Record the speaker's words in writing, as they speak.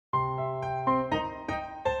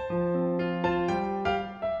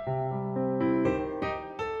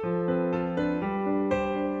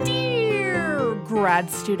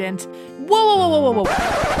grad student. Whoa.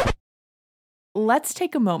 Let's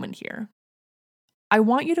take a moment here. I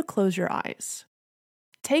want you to close your eyes.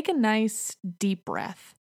 Take a nice, deep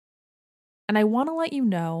breath. And I want to let you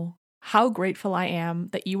know how grateful I am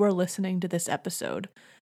that you are listening to this episode,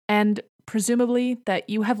 and presumably that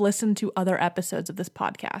you have listened to other episodes of this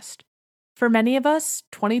podcast. For many of us,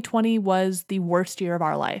 2020 was the worst year of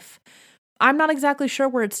our life. I'm not exactly sure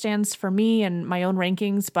where it stands for me and my own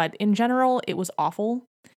rankings, but in general, it was awful.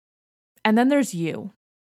 And then there's you,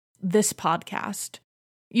 this podcast,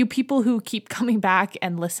 you people who keep coming back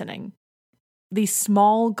and listening. The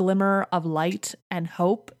small glimmer of light and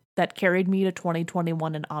hope that carried me to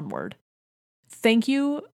 2021 and onward. Thank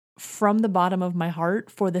you from the bottom of my heart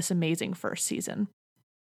for this amazing first season.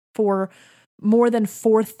 For more than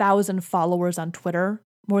 4,000 followers on Twitter,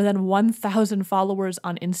 more than 1,000 followers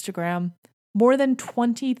on Instagram, more than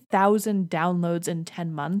 20,000 downloads in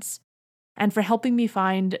 10 months, and for helping me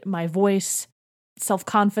find my voice,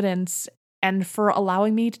 self-confidence, and for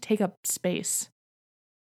allowing me to take up space.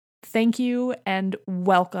 Thank you and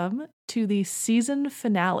welcome to the season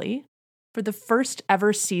finale for the first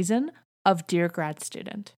ever season of Dear Grad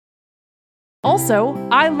Student. Also,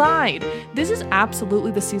 I lied. This is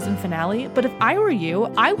absolutely the season finale, but if I were you,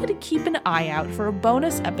 I would keep an eye out for a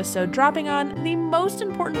bonus episode dropping on the most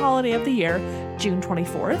important holiday of the year, June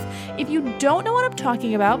 24th. If you don't know what I'm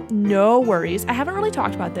talking about, no worries. I haven't really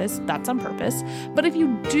talked about this. That's on purpose. But if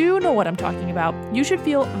you do know what I'm talking about, you should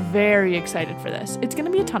feel very excited for this. It's going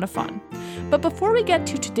to be a ton of fun. But before we get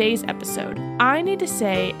to today's episode, I need to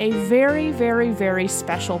say a very, very, very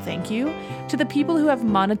special thank you to the people who have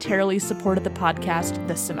monetarily supported the podcast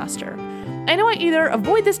this semester. I know I either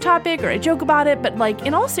avoid this topic or I joke about it, but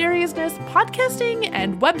in all seriousness, podcasting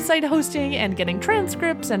and website hosting and getting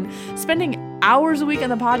transcripts and spending hours a week on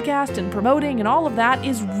the podcast and promoting and all of that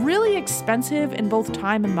is really expensive in both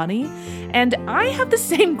time and money. And I have the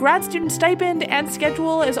same grad student stipend and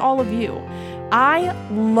schedule as all of you. I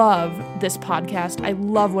love this podcast. I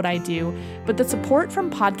love what I do, but the support from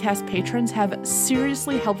podcast patrons have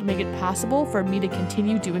seriously helped make it possible for me to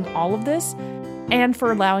continue doing all of this and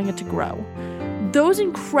for allowing it to grow. Those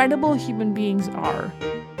incredible human beings are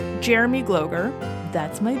Jeremy Gloger,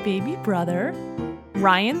 that's my baby brother,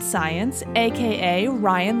 Ryan Science, aka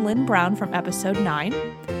Ryan Lynn Brown from episode 9,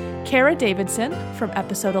 Kara Davidson from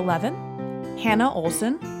episode 11, Hannah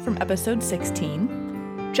Olson from episode 16,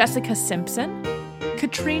 Jessica Simpson,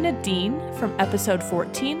 Katrina Dean from episode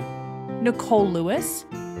 14, Nicole Lewis,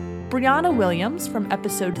 Brianna Williams from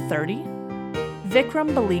episode 30,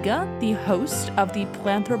 Vikram Baliga, the host of the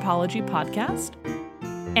Planthropology podcast,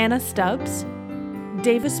 Anna Stubbs,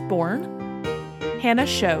 Davis Bourne, Hannah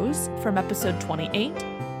Shows from episode 28,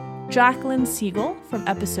 Jacqueline Siegel from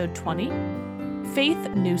episode 20, Faith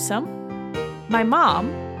Newsome, my mom,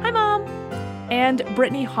 hi mom, and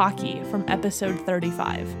Brittany Hockey from episode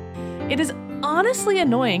 35. It is honestly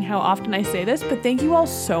annoying how often I say this, but thank you all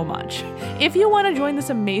so much. If you want to join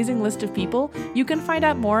this amazing list of people, you can find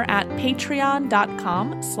out more at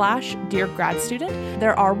patreon.com/deargradstudent.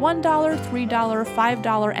 There are $1, $3,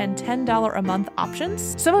 $5, and $10 a month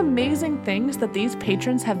options. Some amazing things that these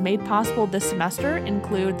patrons have made possible this semester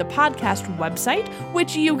include the podcast website,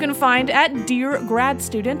 which you can find at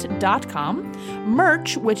deargradstudent.com,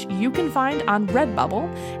 merch, which you can find on Redbubble,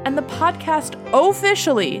 and the podcast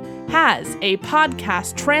officially has a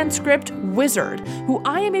podcast transcript wizard who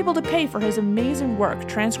I am able to pay for his amazing work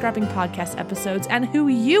transcribing podcast episodes and who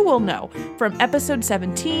you will know from episode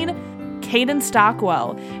 17, Caden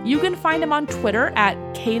Stockwell. You can find him on Twitter at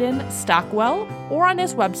Caden Stockwell or on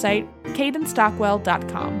his website,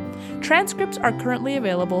 cadenstockwell.com. Transcripts are currently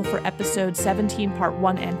available for episode 17, part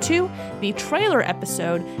 1 and 2, the trailer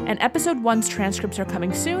episode, and episode 1's transcripts are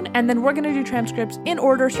coming soon, and then we're going to do transcripts in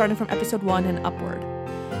order starting from episode 1 and upward.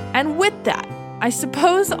 And with that, I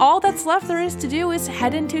suppose all that's left there is to do is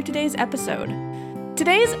head into today's episode.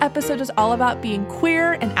 Today's episode is all about being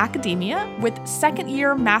queer in academia with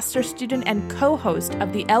second-year master student and co-host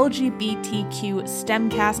of the LGBTQ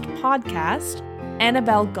STEMcast podcast,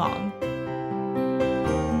 Annabelle Gong.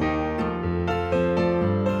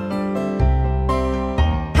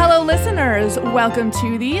 Hello, listeners. Welcome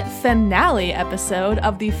to the finale episode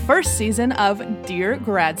of the first season of Dear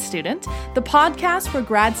Grad Student, the podcast where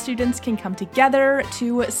grad students can come together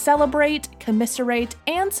to celebrate, commiserate,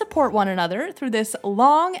 and support one another through this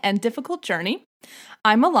long and difficult journey.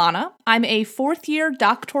 I'm Alana. I'm a fourth-year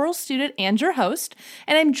doctoral student and your host,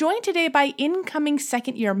 and I'm joined today by incoming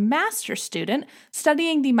second-year master student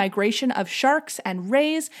studying the migration of sharks and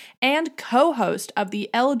rays and co-host of the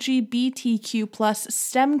LGBTQ+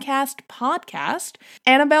 STEMcast podcast,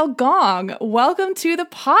 Annabelle Gong. Welcome to the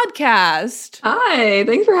podcast. Hi,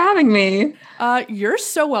 thanks for having me. You're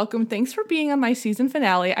so welcome. Thanks for being on my season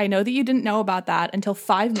finale. I know that you didn't know about that until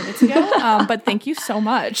 5 minutes ago, but thank you so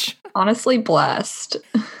much. Honestly blessed.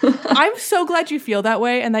 I'm so glad you feel that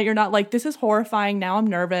way and that you're not like, this is horrifying. Now I'm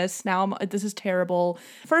nervous. This is terrible.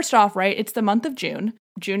 First off, right, it's the month of June.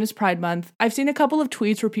 June is Pride Month. I've seen a couple of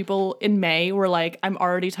tweets where people in May were like, I'm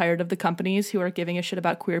already tired of the companies who are giving a shit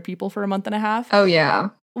about queer people for a month and a half. Oh,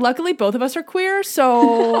 yeah. Luckily, both of us are queer,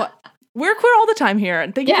 so we're queer all the time here.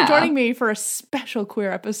 And thank you for joining me for a special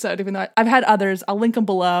queer episode, even though I've had others. I'll link them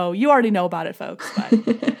below. You already know about it, folks. But.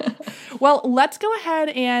 Well, let's go ahead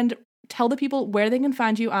and tell the people where they can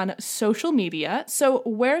find you on social media. So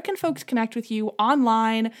where can folks connect with you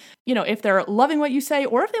online? You know, if they're loving what you say,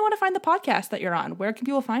 or if they want to find the podcast that you're on, where can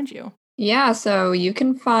people find you? Yeah, so you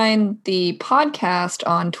can find the podcast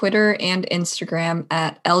on Twitter and Instagram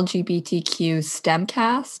at LGBTQ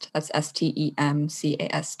STEMcast. That's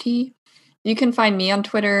STEMCAST. You can find me on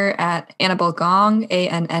Twitter at Annabelle Gong,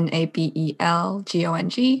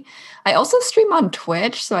 ANNABELGONG. I also stream on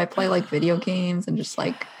Twitch, so I play like video games and just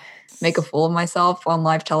like make a fool of myself on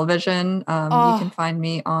live television. You can find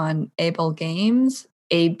me on Abel Games,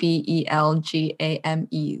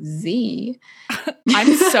 ABELGAMEZ.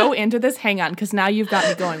 I'm so into this. Hang on, because now you've got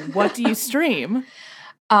me going. What do you stream?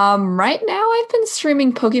 Right now I've been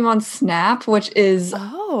streaming Pokemon Snap, which is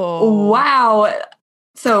wow.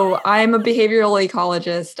 So I'm a behavioral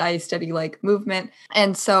ecologist. I study like movement.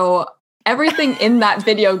 And so everything in that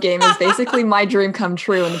video game is basically my dream come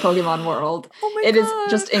true in the Pokemon world. Oh my God. Is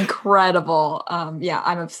just incredible. Yeah,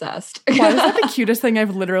 I'm obsessed. Why is that the cutest thing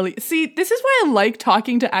I've literally... See, this is why I like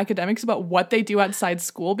talking to academics about what they do outside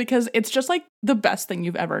school, because it's just like the best thing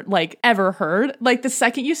you've ever heard. Like the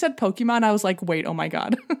second you said Pokemon, I was like, wait, oh my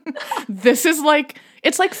God. This is like...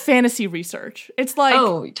 It's like fantasy research. It's like...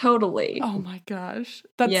 Oh, totally. Oh my gosh.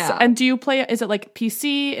 And do you play... Is it like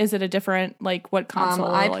PC? Is it a different... Like what console?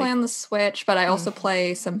 I play on the Switch, but I also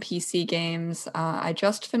play some PC games. I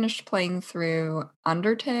just finished playing through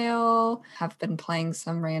Undertale. Have been playing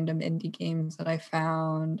some random indie games that I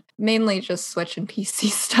found. Mainly just Switch and PC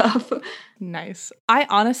stuff. Nice. I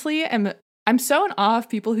honestly I'm so in awe of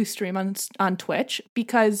people who stream on Twitch,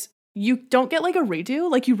 because you don't get like a redo.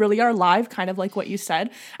 Like you really are live, kind of like what you said.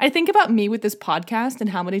 I think about me with this podcast and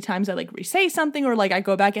how many times I like re-say something, or like I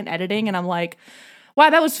go back in editing and I'm like, wow,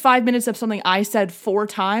 that was 5 minutes of something I said 4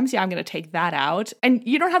 times. Yeah, I'm going to take that out. And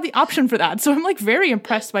you don't have the option for that. So I'm like very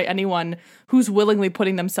impressed by anyone who's willingly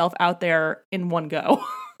putting themselves out there in one go.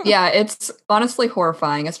 Yeah, it's honestly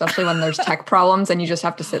horrifying, especially when there's tech problems and you just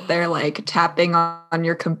have to sit there like tapping on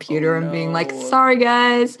your computer and being like, sorry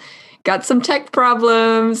guys, got some tech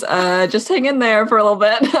problems. Just hang in there for a little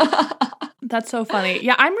bit. That's so funny.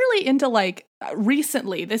 Yeah, I'm really into like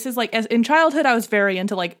recently. This is like, as in childhood, I was very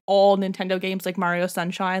into like all Nintendo games like Mario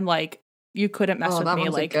Sunshine. Like you couldn't mess with me.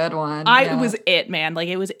 Like a good one. It was it, man. Like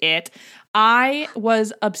it was it. I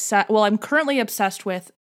was obsessed. Well, I'm currently obsessed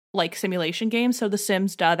with like simulation games. So The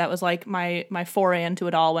Sims, that was like my foray into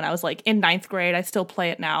it all when I was like in 9th grade. I still play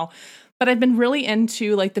it now. But I've been really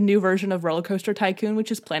into like the new version of Roller Coaster Tycoon,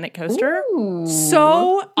 which is Planet Coaster. Ooh.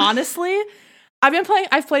 So honestly,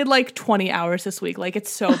 I've played like 20 hours this week. Like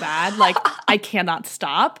it's so bad. Like I cannot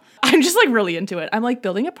stop. I'm just like really into it. I'm like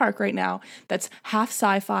building a park right now that's half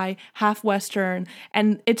sci-fi, half Western.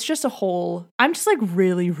 And it's just I'm just like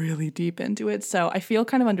really, really deep into it. So I feel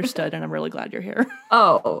kind of understood and I'm really glad you're here.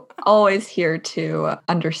 Oh, always here to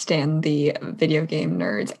understand the video game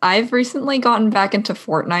nerds. I've recently gotten back into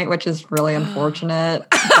Fortnite, which is really unfortunate,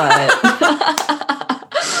 but...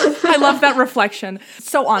 I love that reflection.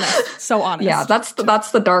 So honest. So honest. Yeah, that's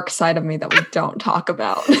the dark side of me that we don't talk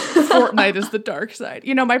about. Fortnite is the dark side.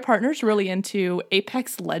 You know, my partner's really into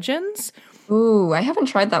Apex Legends. Ooh, I haven't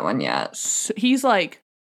tried that one yet. So he's like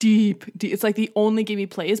deep. It's like the only game he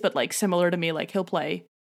plays, but like similar to me, like he'll play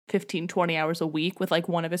 15, 20 hours a week with like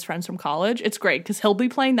one of his friends from college. It's great because he'll be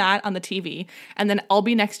playing that on the TV and then I'll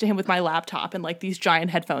be next to him with my laptop and like these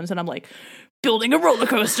giant headphones and I'm like building a roller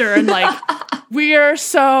coaster and like we are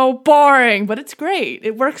so boring, but it's great.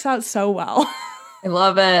 It works out so well. I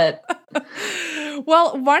love it.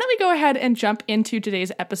 Well, why don't we go ahead and jump into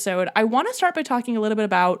today's episode? I want to start by talking a little bit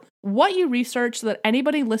about what you research so that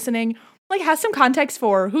anybody listening like has some context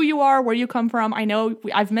for who you are, where you come from. I know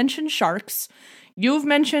I've mentioned sharks. You've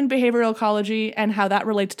mentioned behavioral ecology and how that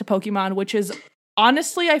relates to Pokemon, which is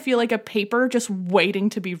honestly, I feel like a paper just waiting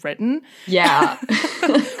to be written. Yeah.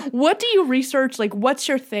 What do you research? Like, what's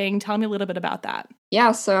your thing? Tell me a little bit about that.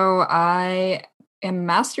 Yeah, so I am a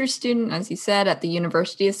master's student, as you said, at the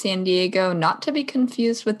University of San Diego, not to be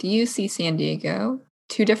confused with UC San Diego.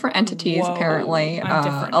 Two different entities, apparently. I'm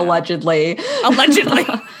different allegedly. Allegedly.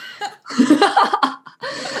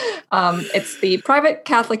 It's the private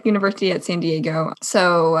Catholic University at San Diego.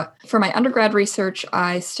 So for my undergrad research,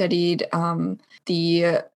 I studied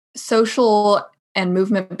the social and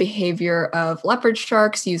movement behavior of leopard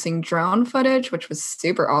sharks using drone footage, which was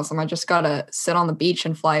super awesome. I just got to sit on the beach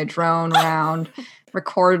and fly a drone around,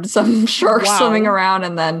 record some sharks swimming around,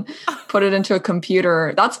 and then put it into a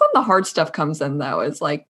computer. That's when the hard stuff comes in, though, is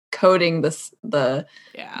like coding the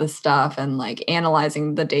stuff and like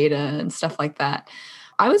analyzing the data and stuff like that.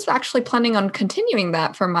 I was actually planning on continuing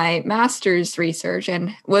that for my master's research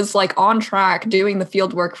and was like on track doing the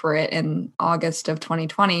field work for it in August of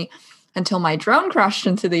 2020 until my drone crashed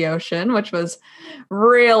into the ocean, which was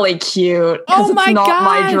really cute because it's not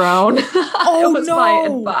my drone. It was my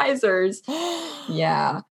advisor's.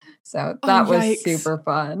 Yeah. So that was super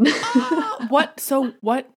fun.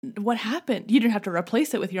 What happened? You didn't have to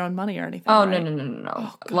replace it with your own money or anything. Oh, right? No.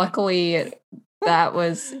 Oh, luckily, that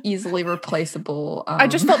was easily replaceable. I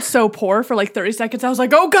just felt so poor for like 30 seconds. I was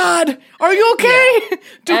like, oh God, are you okay? Yeah.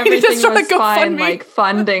 Do we need to start a GoFundMe? Fine, like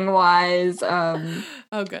funding wise.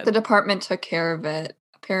 Oh, good. The department took care of it.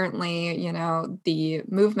 Apparently, the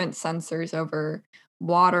movement sensors over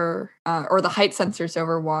water or the height sensors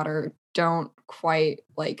over water don't quite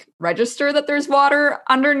like register that there's water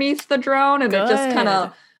underneath the drone, and it just kind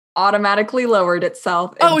of automatically lowered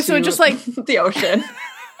itself into so it just like the ocean.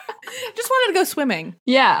 Just wanted to go swimming.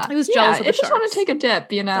 Yeah. I was jealous of the it just sharks. wanted to take a dip,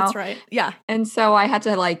 That's right. Yeah. And so I had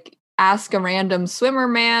to like ask a random swimmer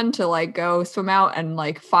man to like go swim out and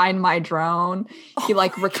like find my drone. He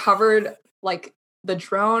like recovered like the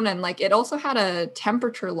drone, and like it also had a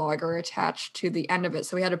temperature logger attached to the end of it.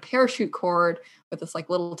 So we had a parachute cord with this like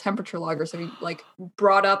little temperature logger. So he like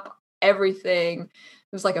brought up everything. It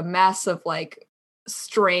was like a mess of like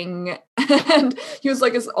string, and he was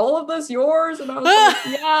like, is all of this yours? And I was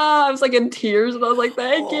like, yeah. I was like in tears, and I was like,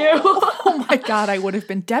 thank you. Oh my God, I would have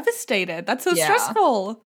been devastated. That's so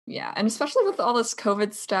stressful. Yeah, and especially with all this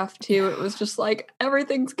COVID stuff too, it was just like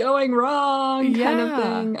everything's going wrong kind of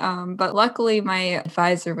thing. But luckily my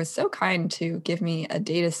advisor was so kind to give me a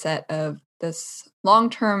data set of this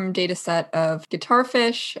long-term data set of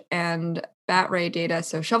guitarfish and bat ray data,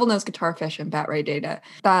 so shovel-nosed guitarfish and bat ray data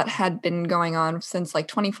that had been going on since like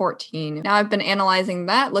 2014. Now I've been analyzing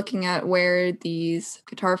that, looking at where these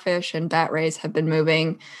guitarfish and bat rays have been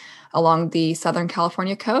moving along the Southern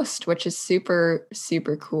California coast, which is super,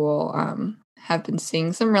 super cool. Have been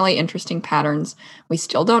seeing some really interesting patterns. We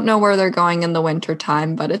still don't know where they're going in the winter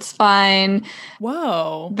time, but it's fine.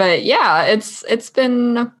 Whoa. But yeah, it's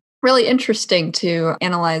been really interesting to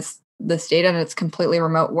analyze this data, and it's completely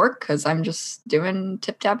remote work because I'm just doing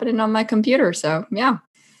tip-tapping on my computer. So yeah.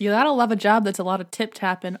 You gotta love a job that's a lot of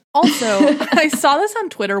tip-tapping. Also, I saw this on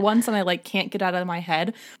Twitter once and I like can't get out of my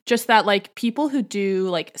head. Just that like people who do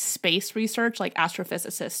like space research, like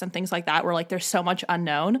astrophysicists and things like that, where like there's so much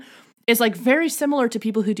unknown, is like very similar to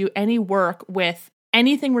people who do any work with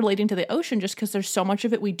anything relating to the ocean, just because there's so much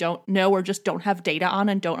of it we don't know or just don't have data on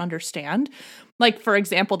and don't understand. Like, for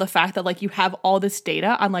example, the fact that like you have all this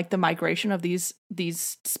data on like the migration of these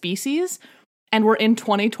species, and we're in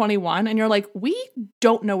 2021 and you're like, we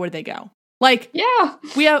don't know where they go. Like, yeah,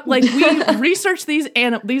 we have like, we research these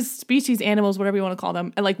species, animals, whatever you want to call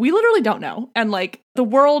them. And like, we literally don't know. And like, the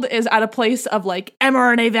world is at a place of like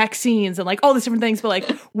mRNA vaccines and like all these different things. But like,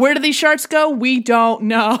 where do these sharks go? We don't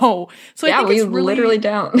know. So yeah, I think we literally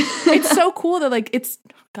don't. It's so cool that like,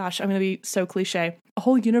 gosh, I'm going to be so cliche. A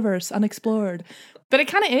whole universe unexplored. But it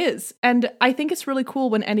kind of is. And I think it's really cool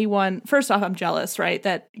when anyone, first off, I'm jealous, right?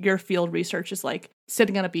 That your field research is like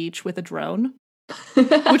sitting on a beach with a drone,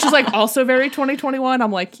 which is like also very 2021.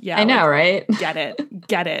 I'm like, yeah. I know, like, right?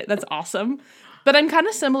 Get it. That's awesome. But I'm kind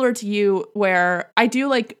of similar to you where I do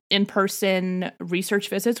like in-person research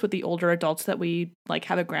visits with the older adults that we like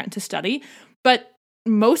have a grant to study. But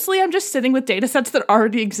mostly I'm just sitting with data sets that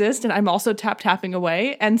already exist and I'm also tapping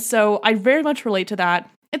away. And so I very much relate to that.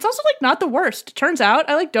 It's also like not the worst. Turns out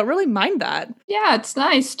I like don't really mind that. Yeah, it's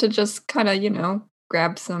nice to just kind of,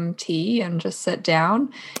 grab some tea and just sit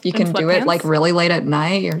down. You can do it like really late at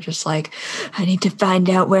night. You're just like, I need to find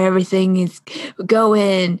out where everything is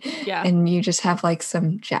going. Yeah. And you just have like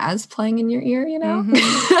some jazz playing in your ear,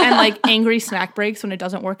 Mm-hmm. And like angry snack breaks when it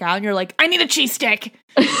doesn't work out. And you're like, I need a cheese stick.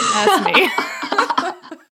 That's me.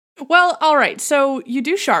 Well, all right. So you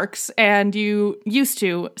do sharks, and you used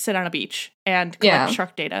to sit on a beach and collect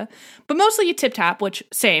shark data, but mostly you tip tap, which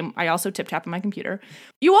same. I also tip tap on my computer.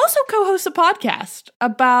 You also co-host a podcast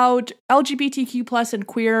about LGBTQ plus and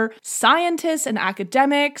queer scientists and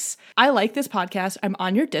academics. I like this podcast. I'm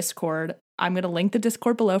on your Discord. I'm going to link the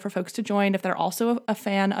Discord below for folks to join if they're also a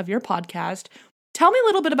fan of your podcast. Tell me a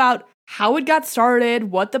little bit about how it got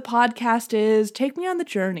started, what the podcast is. Take me on the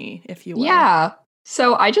journey, if you will. Yeah.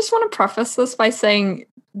 So I just want to preface this by saying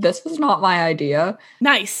this was not my idea.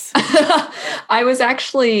 Nice. I was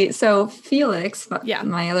actually, so Felix,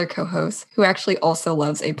 my other co-host, who actually also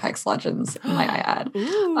loves Apex Legends, might I add.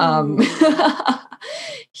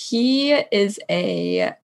 He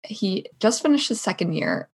just finished his second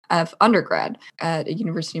year of undergrad at a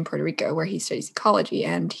university in Puerto Rico where he studies ecology.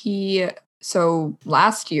 And so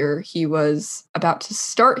last year he was about to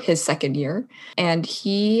start his second year, and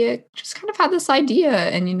he just kind of had this idea.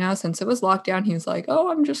 And, since it was lockdown, he was like, oh,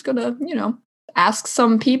 I'm just going to, ask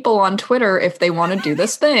some people on Twitter if they want to do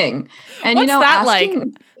this thing. And, what's that like?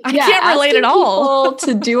 I can't relate at all. People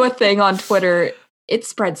to do a thing on Twitter, it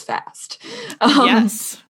spreads fast.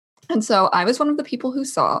 Yes. And so I was one of the people who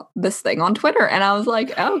saw this thing on Twitter, and I was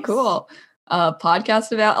like, oh, cool. A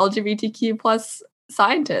podcast about LGBTQ plus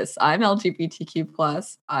scientists. I'm LGBTQ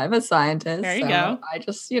plus. I'm a scientist. There you go. I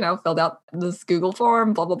just, filled out this Google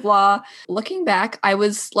form, blah, blah, blah. Looking back, I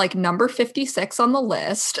was like number 56 on the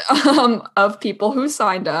list of people who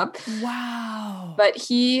signed up. Wow. But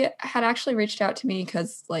he had actually reached out to me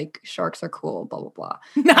because sharks are cool, blah, blah, blah.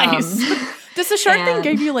 Nice. Does the shark thing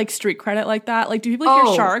give you street credit like that? Do people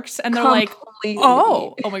hear sharks and they're like,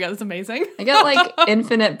 oh my God, that's amazing. I get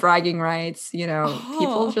infinite bragging rights.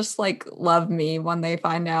 People just love me when they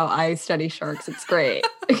find out I study sharks. It's great.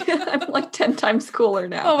 I'm 10 times cooler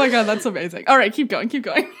now. Oh my God, that's amazing. All right, keep going.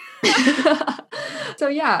 So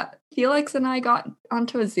yeah, Felix and I got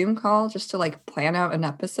onto a Zoom call just to plan out an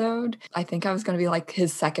episode. I think I was going to be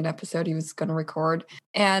his second episode he was going to record.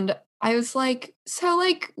 And I was like, so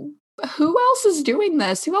who else is doing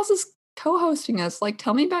this? Who else is co-hosting us?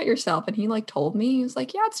 Tell me about yourself. And he told me. He was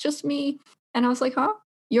like, yeah, it's just me. And I was like, huh?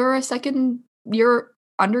 You're a second year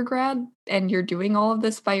undergrad and you're doing all of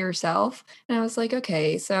this by yourself? And I was like,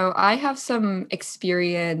 okay, so I have some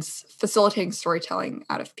experience facilitating storytelling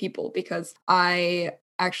out of people because I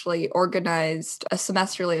actually organized a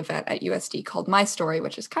semesterly event at USD called My Story,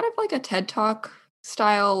 which is kind of like a TED Talk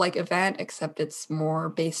style event, except it's more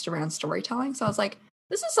based around storytelling. So I was like,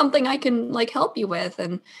 this is something I can help you with.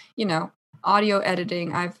 And, audio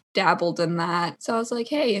editing, I've dabbled in that. So I was like,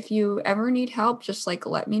 hey, if you ever need help, just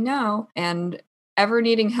let me know. And ever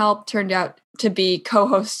needing help turned out to be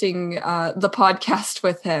co-hosting the podcast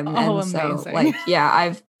with him. Oh, and amazing. So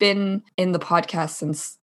I've been in the podcast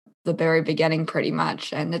since the very beginning pretty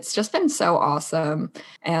much. And it's just been so awesome.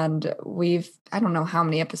 And I don't know how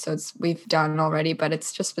many episodes we've done already, but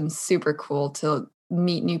it's just been super cool to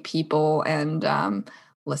meet new people and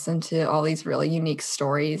listen to all these really unique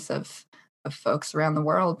stories of folks around the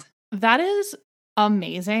world. That is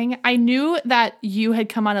amazing. I knew that you had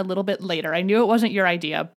come on a little bit later. I knew it wasn't your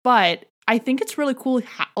idea, but I think it's really cool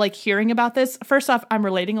hearing about this. First off, I'm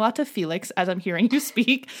relating a lot to Felix as I'm hearing you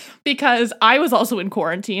speak because I was also in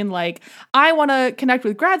quarantine. I want to connect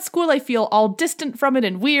with grad school. I feel all distant from it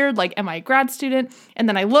and weird. Am I a grad student? And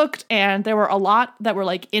then I looked and there were a lot that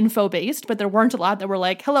were info based, but there weren't a lot that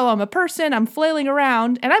were hello, I'm a person, I'm flailing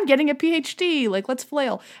around and I'm getting a PhD. Let's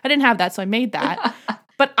flail. I didn't have that, so I made that.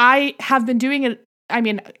 But I have been doing it,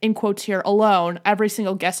 in quotes here, alone. Every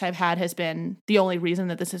single guest I've had has been the only reason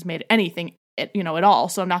that this has made anything, at all.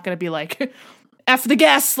 So I'm not going to be F the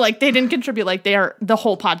guests. They didn't contribute. The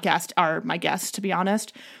whole podcast are my guests, to be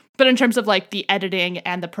honest. But in terms of the editing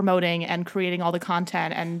and the promoting and creating all the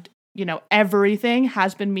content and, everything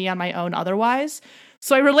has been me on my own otherwise.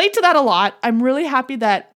 So I relate to that a lot. I'm really happy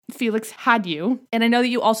that Felix had you. And I know that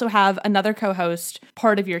you also have another co-host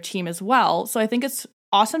part of your team as well. So I think it's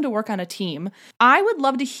awesome to work on a team. I would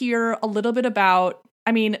love to hear a little bit about,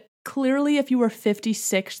 clearly if you were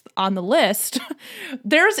 56th on the list,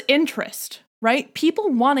 there's interest, right?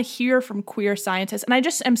 People want to hear from queer scientists. And I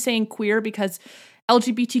just am saying queer because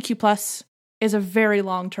LGBTQ plus is a very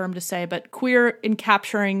long term to say, but queer in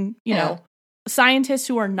capturing, scientists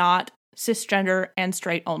who are not cisgender and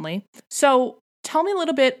straight only. So tell me a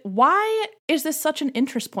little bit, why is this such an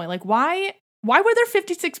interest point? Why were there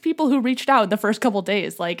 56 people who reached out in the first couple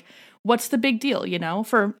days? What's the big deal,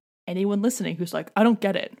 for anyone listening who's I don't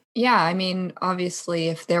get it? Yeah, obviously,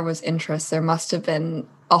 if there was interest, there must have been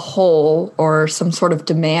a hole or some sort of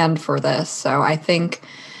demand for this. So I think,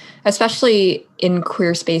 especially in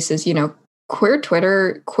queer spaces,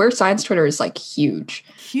 queer science Twitter is like huge.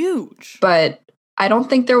 Huge. But I don't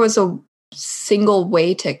think there was a single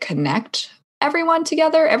way to connect everyone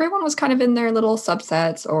together. Everyone was kind of in their little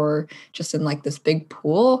subsets or just in like this big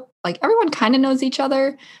pool. Like everyone kind of knows each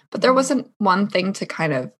other, but there wasn't one thing to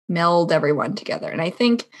kind of meld everyone together. And I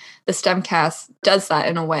think the STEMcast does that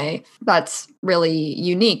in a way that's really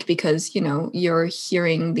unique because, you know, you're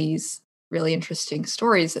hearing these really interesting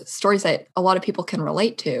stories that a lot of people can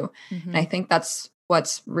relate to. And I think that's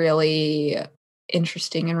what's really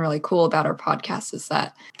interesting and really cool about our podcast is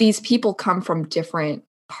that these people come from different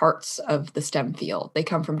parts of the STEM field. They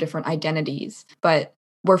come from different identities, but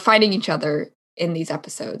we're finding each other in these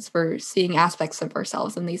episodes. We're seeing aspects of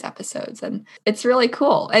ourselves in these episodes, and it's really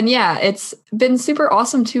cool. And yeah, it's been super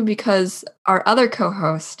awesome too because our other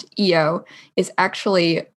co-host, EO, is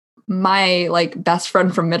actually my like best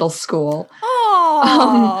friend from middle school.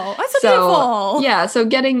 Oh, that's so beautiful. Yeah, so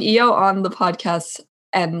getting EO on the podcast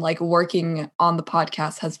and like working on the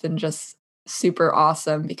podcast has been just super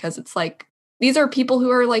awesome because it's like these are people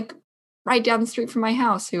who are like right down the street from my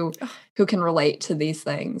house who can relate to these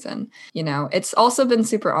things. And, you know, it's also been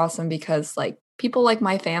super awesome because like people like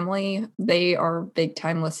my family, they are big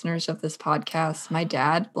time listeners of this podcast. My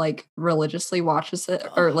dad like religiously watches it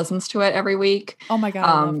or listens to it every week. Oh my God.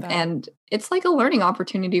 I love that. And it's like a learning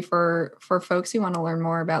opportunity for folks who want to learn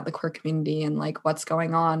more about the queer community and like what's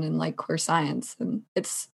going on in like queer science. And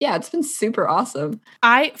it's been super awesome.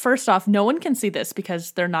 First off, no one can see this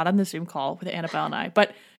because they're not on the Zoom call with Annabelle and I,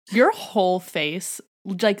 but your whole face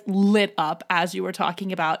like lit up as you were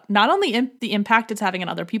talking about not only the impact it's having on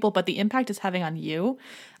other people, but the impact it's having on you.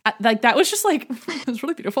 Like that was just like, it was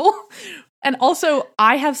really beautiful. And also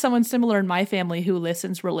I have someone similar in my family who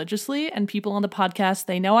listens religiously, and people on the podcast,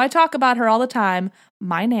 they know I talk about her all the time.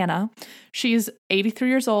 My Nana, she's 83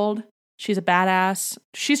 years old. She's a badass.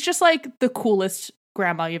 She's just like the coolest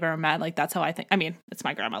grandma you've ever met. Like that's how I think. I mean, it's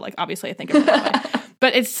my grandma. Like obviously I think of her that way.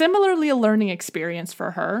 But it's similarly a learning experience for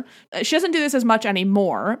her. She doesn't do this as much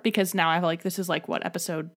anymore because now I have like, this is like what,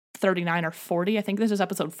 episode 39 or 40? I think this is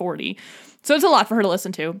episode 40. So it's a lot for her to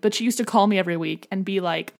listen to. But she used to call me every week and be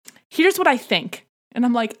like, here's what I think. And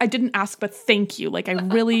I'm like, I didn't ask, but thank you. Like, I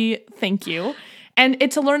really thank you. And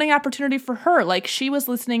it's a learning opportunity for her. Like she was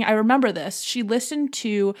listening. I remember this. She listened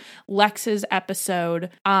to Lex's episode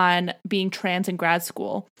on being trans in grad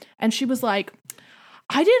school. And she was like,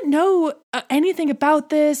 I didn't know anything about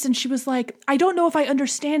this. And she was like, I don't know if I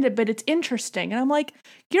understand it, but it's interesting. And I'm like,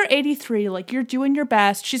 you're 83. Like you're doing your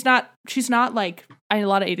best. She's not like, a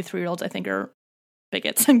lot of 83-year-olds I think are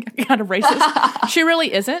bigots and kind of racist. She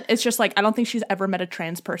really isn't. It's just like, I don't think she's ever met a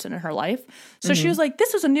trans person in her life. So she was like,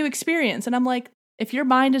 this was a new experience. And I'm like, if your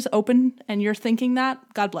mind is open and you're thinking that,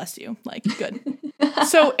 God bless you. Like, good.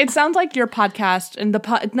 So it sounds like your podcast and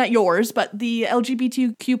not yours, but the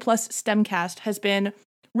LGBTQ plus STEMcast has been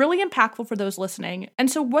really impactful for those listening. And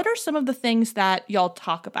so what are some of the things that y'all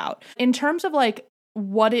talk about in terms of like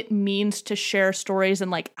what it means to share stories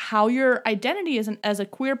and like how your identity as a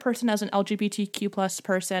queer person, as an LGBTQ plus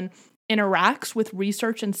person interacts with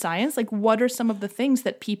research and science? Like what are some of the things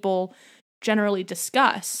that people generally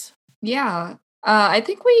discuss? Yeah. I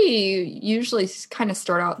think we usually kind of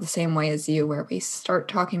start out the same way as you, where we start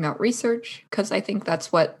talking about research, because I think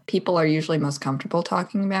that's what people are usually most comfortable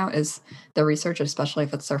talking about is the research, especially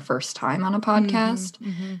if it's their first time on a podcast.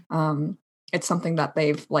 It's something that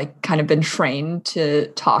they've like kind of been trained to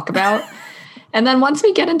talk about. And then once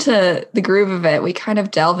we get into the groove of it, we kind of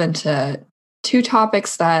delve into two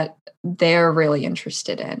topics that they're really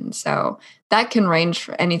interested in. So that can range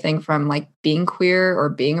for anything from like being queer or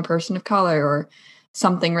being a person of color or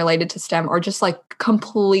something related to STEM or just like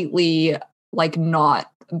completely like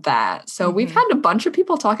not that. So we've had a bunch of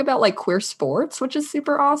people talk about like queer sports, which is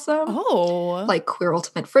super awesome. Oh, like queer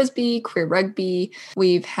ultimate frisbee, queer rugby.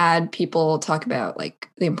 We've had people talk about like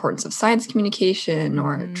the importance of science communication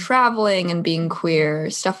or traveling and being queer,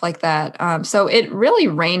 stuff like that. So it really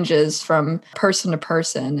ranges from person to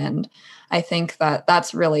person. And I think that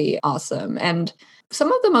that's really awesome. And some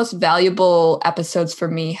of the most valuable episodes for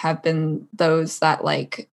me have been those that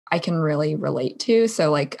like I can really relate to.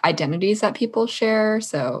 So like identities that people share.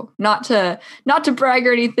 So not to brag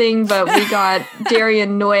or anything, but we got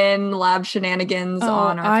Darian Nguyen, Lab Shenanigans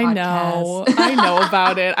on our podcast. I know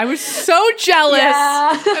about it. I was so jealous.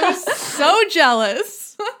 Yeah. I was so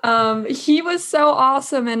jealous. He was so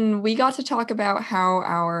awesome. And we got to talk about how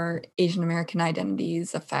our Asian American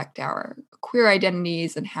identities affect our queer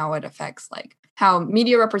identities and how it affects like how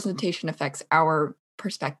media representation affects our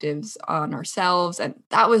perspectives on ourselves. And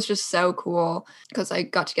that was just so cool because I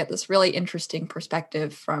got to get this really interesting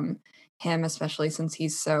perspective from him, especially since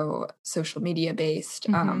he's so social media based.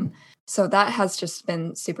 Mm-hmm. So that has just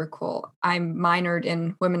been super cool. I'm minored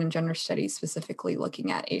in women and gender studies, specifically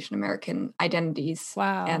looking at Asian American identities.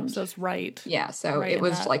 Wow. And so it's right. Yeah. So right it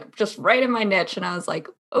was that. like just right in my niche. And I was like,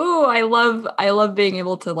 oh, I love being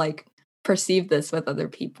able to like perceive this with other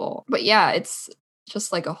people. But yeah, it's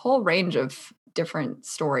just like a whole range of different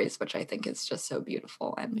stories, which I think is just so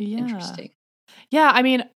beautiful and interesting. Yeah. I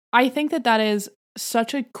mean, I think that is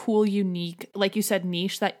such a cool, unique, like you said,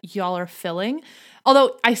 niche that y'all are filling.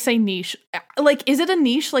 Although I say niche, like, is it a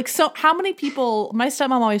niche? Like, so how many people, my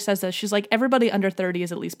stepmom always says this, she's like, everybody under 30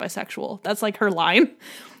 is at least bisexual. That's like her line.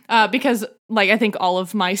 Because like, I think all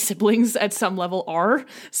of my siblings at some level are.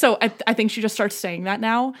 So I think she just starts saying that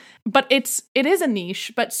now. But it is a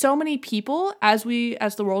niche, but so many people, as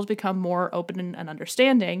the world's become more open and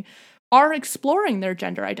understanding, are exploring their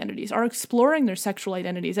gender identities, are exploring their sexual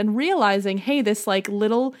identities, and realizing, hey, this like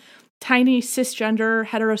little tiny cisgender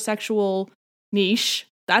heterosexual niche,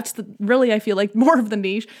 that's really, I feel like, more of the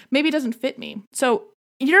niche, maybe doesn't fit me. So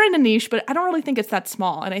you're in a niche, but I don't really think it's that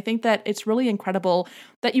small. And I think that it's really incredible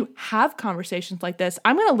that you have conversations like this.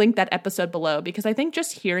 I'm going to link that episode below because I think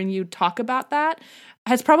just hearing you talk about that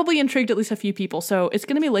has probably intrigued at least a few people. So it's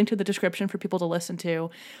going to be linked in the description for people to listen to.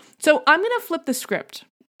 So I'm going to flip the script.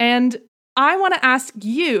 And I want to ask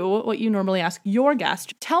you what you normally ask your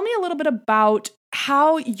guest. Tell me a little bit about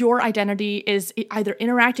how your identity is either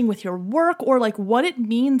interacting with your work or like what it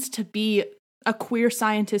means to be a queer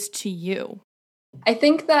scientist to you. I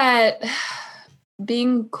think that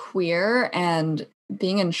being queer and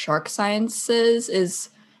being in shark sciences is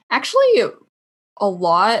actually a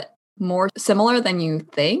lot more similar than you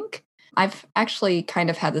think. I've actually kind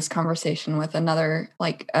of had this conversation with another,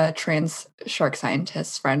 like a trans shark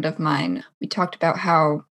scientist friend of mine. We talked about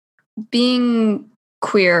how being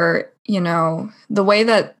queer, you know, the way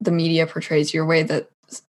that the media portrays you, the way that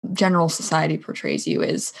general society portrays you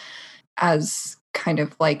is as kind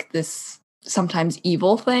of like this sometimes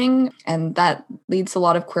evil thing. And that leads a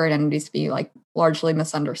lot of queer identities to be like largely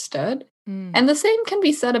misunderstood. And the same can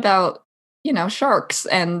be said about, you know, sharks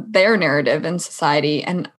and their narrative in society.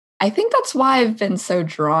 And I think that's why I've been so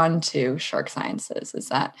drawn to shark sciences, is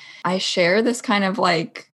that I share this kind of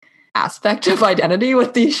like aspect of identity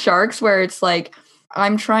with these sharks where it's like,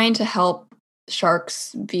 I'm trying to help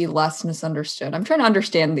sharks be less misunderstood. I'm trying to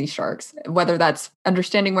understand these sharks, whether that's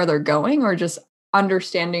understanding where they're going or just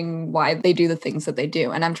understanding why they do the things that they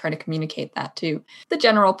do. And I'm trying to communicate that to the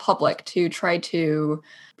general public to try to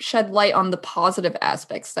shed light on the positive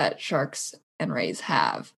aspects that sharks and rays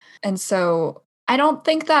have. And so I don't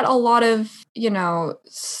think that a lot of, you know,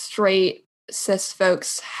 straight cis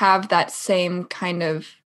folks have that same kind of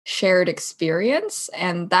shared experience.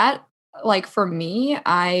 And that, like, for me,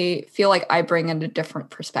 I feel like I bring in a different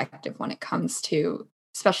perspective when it comes to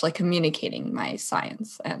especially communicating my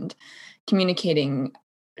science and communicating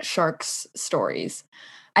sharks' stories.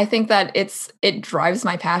 I think that it drives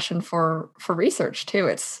my passion for research too.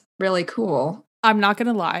 It's really cool. I'm not going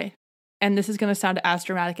to lie, and this is going to sound as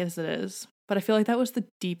dramatic as it is, but I feel like that was the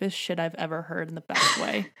deepest shit I've ever heard in the best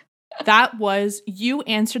way. That was, you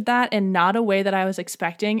answered that in not a way that I was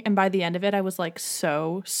expecting, and by the end of it, I was like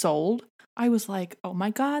so sold. I was like, oh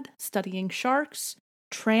my God, studying sharks,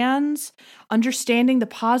 trans, understanding the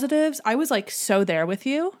positives. I was like so there with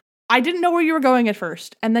you. I didn't know where you were going at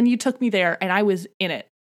first, and then you took me there, and I was in it.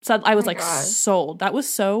 So I was sold. That was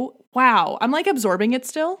so, wow. I'm like absorbing it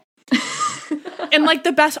still. And like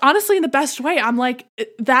the best, honestly, in the best way. I'm like,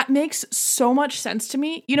 that makes so much sense to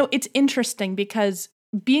me. You know, it's interesting because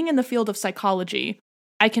being in the field of psychology,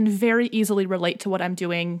 I can very easily relate to what I'm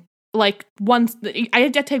doing. Like I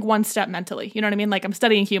had to take one step mentally. You know what I mean? Like I'm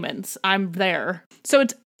studying humans. I'm there. So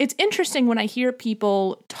it's interesting when I hear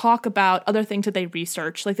people talk about other things that they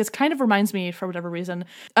research. Like this kind of reminds me, for whatever reason,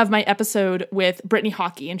 of my episode with Brittany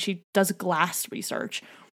Hockey, and she does glass research.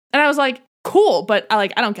 And I was like, cool, but I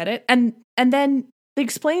don't get it. And then they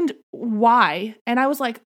explained why, and I was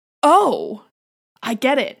like, oh, I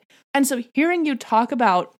get it. And so hearing you talk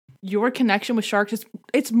about your connection with sharks,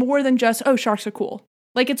 it's more than just, oh, sharks are cool.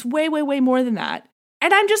 Like it's way, way, way more than that.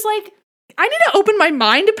 And I'm just like, I need to open my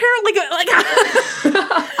mind, apparently. Like I'm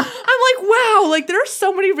like, wow, like there are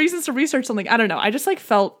so many reasons to research something. I don't know. I just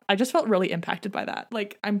felt really impacted by that.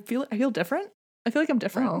 Like I feel different. I feel like I'm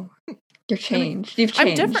different. Oh, you're changed. You've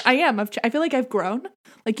changed. I'm different. I am. I feel like I've grown.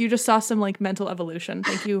 Like you just saw some like mental evolution.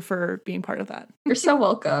 Thank you for being part of that. You're so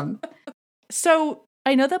welcome. So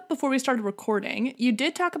I know that before we started recording, you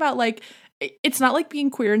did talk about like, it's not like being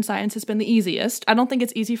queer in science has been the easiest. I don't think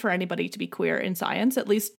it's easy for anybody to be queer in science. At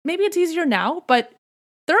least maybe it's easier now, but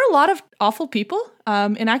there are a lot of awful people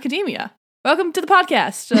in academia. Welcome to the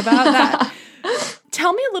podcast about that.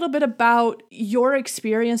 Tell me a little bit about your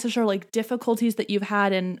experiences or like difficulties that you've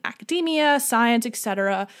had in academia, science,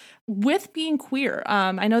 etc., with being queer.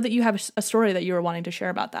 I know that you have a story that you were wanting to share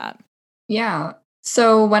about that. Yeah.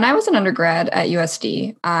 So when I was an undergrad at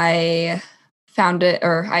USD, I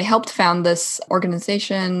helped found this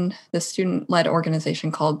organization, this student-led organization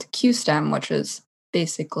called QSTEM, which is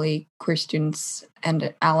basically queer students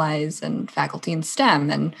and allies and faculty in STEM.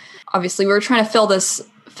 And obviously we were trying to fill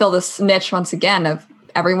this niche once again of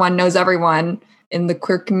everyone knows everyone in the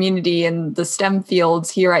queer community and the STEM fields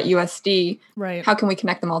here at USD. Right. How can we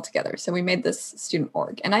connect them all together? So we made this student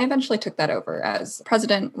org. And I eventually took that over as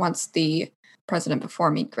president once the president before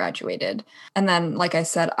me graduated. And then, like I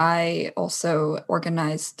said, I also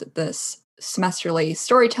organized this semesterly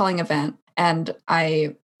storytelling event. And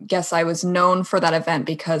I guess I was known for that event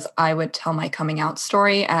because I would tell my coming out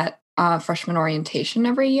story at freshman orientation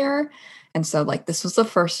every year. And so like this was the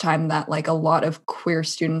first time that like a lot of queer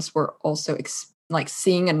students were also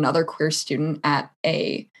seeing another queer student at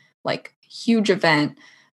a like huge event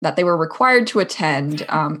that they were required to attend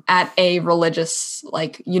at a religious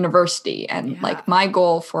like university. And like my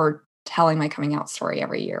goal for telling my coming out story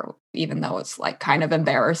every year, even though it's like kind of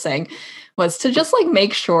embarrassing, was to just like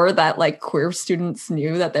make sure that like queer students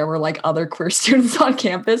knew that there were like other queer students on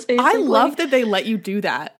campus. Basically. I love that they let you do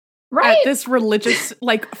that. Right. At this religious,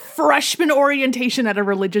 like freshman orientation at a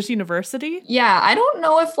religious university. Yeah. I don't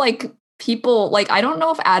know if like people, like, I don't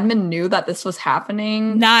know if admin knew that this was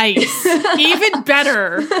happening. Nice. Even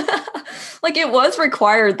better. Like it was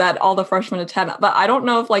required that all the freshmen attend, but I don't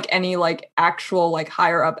know if like any like actual like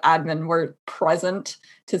higher up admin were present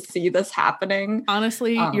to see this happening.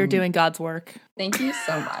 Honestly, you're doing God's work. Thank you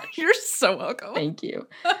so much. You're so welcome. Thank you.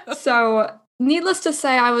 So needless to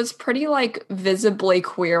say, I was pretty like visibly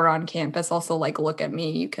queer on campus. Also, like, look at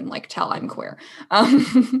me, you can like tell I'm queer.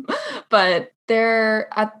 But there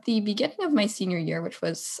at the beginning of my senior year,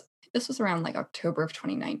 this was around like October of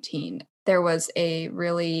 2019, there was a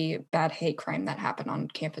really bad hate crime that happened on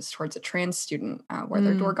campus towards a trans student where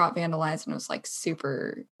their door got vandalized, and it was like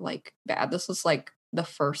super like bad. This was like the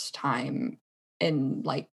first time in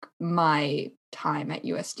like my time at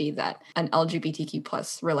USD that an LGBTQ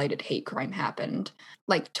plus related hate crime happened,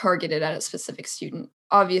 like targeted at a specific student.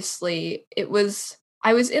 Obviously,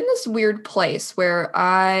 I was in this weird place where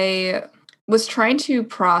I was trying to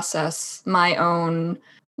process my own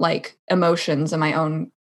like emotions and my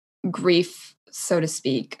own grief, so to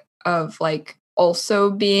speak, of like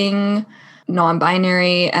also being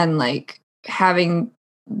non-binary and like having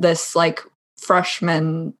this like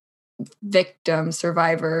freshman victim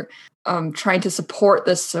survivor, trying to support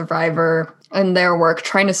this survivor and their work,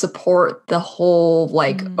 trying to support the whole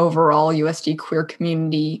like overall USD queer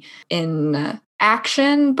community in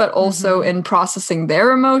action, but also in processing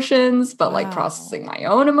their emotions, but like processing my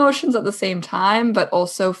own emotions at the same time, but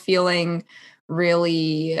also feeling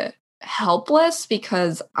really helpless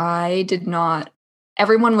because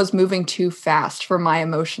everyone was moving too fast for my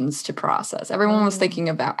emotions to process. Everyone was thinking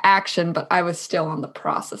about action, but I was still on the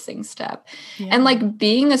processing step. Yeah. And like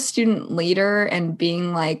being a student leader and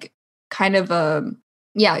being like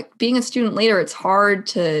being a student leader, it's hard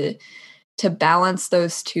to balance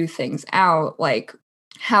those two things out. Like,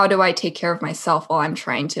 how do I take care of myself while I'm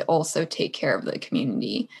trying to also take care of the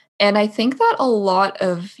community? And I think that a lot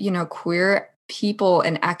of, queer people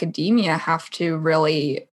in academia have to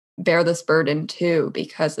really bear this burden too,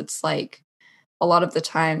 because it's like a lot of the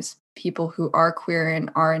times people who are queer and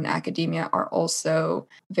are in academia are also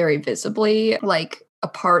very visibly like a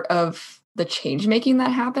part of the change making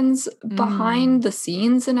that happens behind the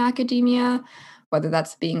scenes in academia, whether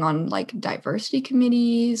that's being on like diversity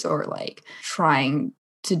committees or like trying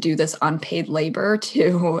to do this unpaid labor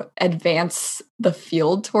to advance the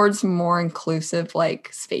field towards more inclusive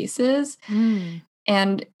like spaces.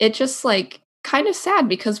 And it just like kind of sad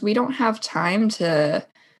because we don't have time to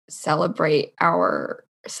celebrate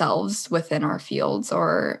ourselves within our fields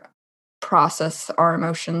or process our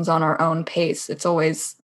emotions on our own pace. It's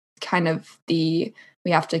always kind of we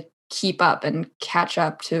have to keep up and catch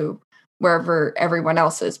up to wherever everyone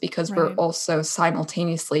else is because we're also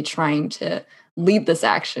simultaneously trying to lead this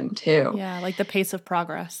action too. Yeah, like the pace of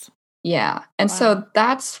progress. Yeah. And so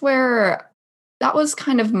that was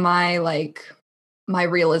kind of my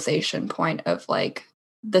realization point of like,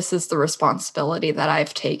 this is the responsibility that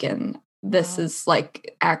I've taken. This is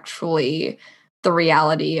like actually the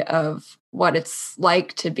reality of what it's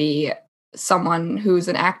like to be someone who's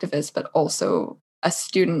an activist, but also a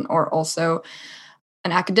student or also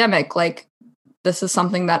an academic. Like, this is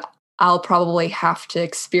something that I'll probably have to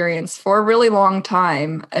experience for a really long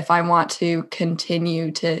time if I want to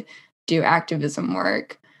continue to do activism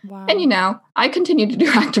work. Wow. And, I continue to do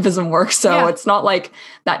activism work. So it's not like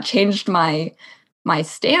that changed my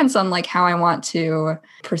stance on like how I want to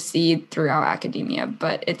proceed throughout academia,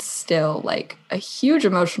 but it's still like a huge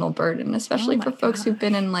emotional burden, especially for folks who've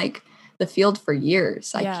been in like the field for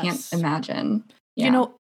years. Yes. I can't imagine. Yeah.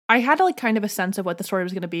 I had like kind of a sense of what the story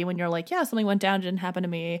was going to be when you're like, yeah, something went down, it didn't happen to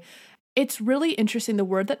me. It's really interesting. The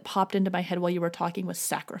word that popped into my head while you were talking was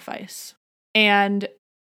sacrifice. And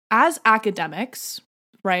as academics,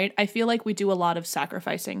 right, I feel like we do a lot of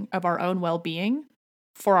sacrificing of our own well-being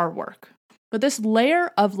for our work. But this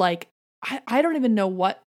layer of like, I don't even know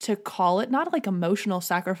what to call it, not like emotional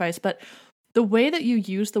sacrifice, but the way that you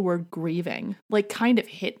use the word grieving, like kind of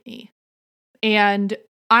hit me. And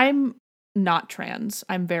I'm not trans.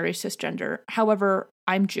 I'm very cisgender. However,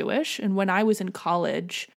 I'm Jewish. And when I was in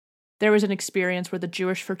college, there was an experience where the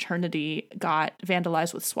Jewish fraternity got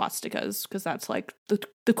vandalized with swastikas, because that's like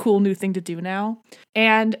the cool new thing to do now.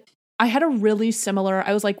 And I had a really similar,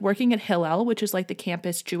 I was like working at Hillel, which is like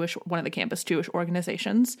one of the campus Jewish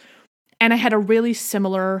organizations. And I had a really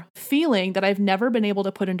similar feeling that I've never been able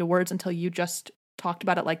to put into words until you just talked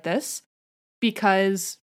about it like this,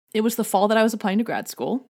 because it was the fall that I was applying to grad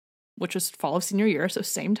school, which was fall of senior year, so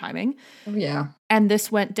same timing. Oh, yeah. And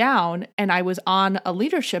this went down, and I was on a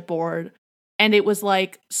leadership board, and it was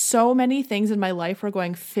like so many things in my life were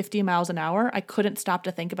going 50 miles an hour. I couldn't stop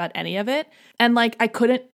to think about any of it. And like I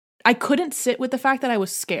couldn't sit with the fact that I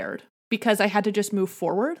was scared, because I had to just move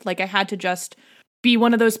forward. Like I had to just be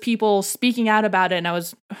one of those people speaking out about it. And I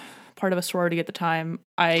was part of a sorority at the time.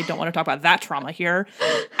 I don't want to talk about that trauma here.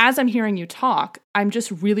 As I'm hearing you talk, I'm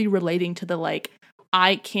just really relating to the like,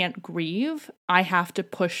 I can't grieve. I have to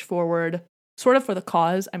push forward sort of for the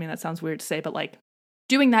cause. I mean, that sounds weird to say, but like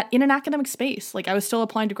doing that in an academic space. Like I was still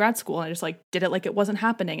applying to grad school, and I just like did it like it wasn't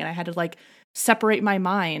happening, and I had to like separate my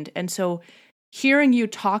mind. And so hearing you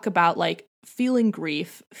talk about like feeling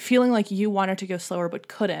grief, feeling like you wanted to go slower but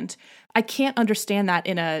couldn't, I can't understand that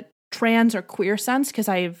in a trans or queer sense, because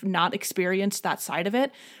I've not experienced that side of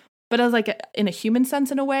it. But as like in a human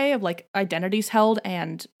sense, in a way of like identities held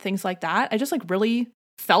and things like that, I just like really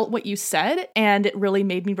felt what you said. And it really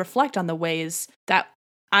made me reflect on the ways that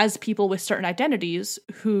as people with certain identities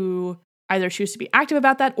who either choose to be active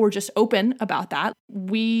about that or just open about that,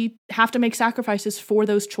 we have to make sacrifices for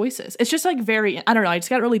those choices. It's just like very, I don't know, I just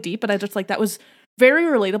got really deep, but I just like, that was very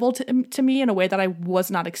relatable to me in a way that I was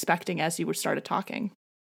not expecting as you started talking.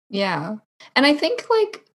 Yeah. And I think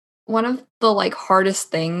like one of the like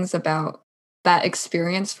hardest things about that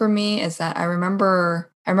experience for me is that I remember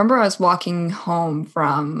I was walking home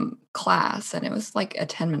from class, and it was like a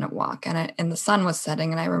 10-minute walk, and the sun was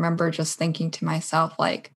setting, and I remember just thinking to myself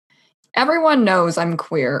like, everyone knows I'm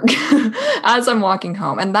queer as I'm walking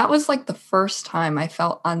home. And that was like the first time I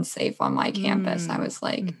felt unsafe on my campus. I was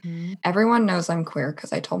like, everyone knows I'm queer,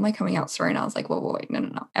 because I told my coming out story, and I was like, wait,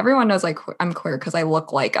 no. Everyone knows I'm queer because I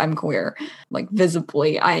look like I'm queer. Like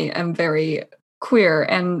visibly, I am very queer.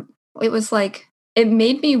 And it was like, it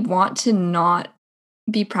made me want to not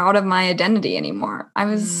be proud of my identity anymore. I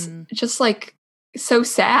was just like so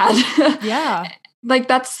sad. Yeah. Like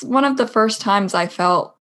that's one of the first times I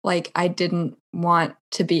felt like I didn't want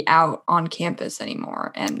to be out on campus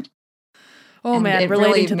anymore. And man,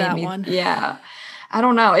 relating to that one. Yeah. I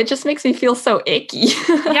don't know. It just makes me feel so icky.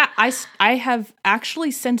 Yeah, I have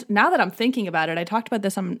actually since, now that I'm thinking about it, I talked about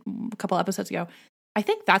this a couple episodes ago. I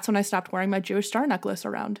think that's when I stopped wearing my Jewish star necklace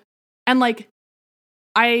around. And like,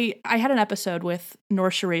 I had an episode with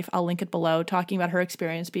Noor Sharif, I'll link it below, talking about her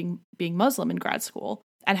experience being Muslim in grad school,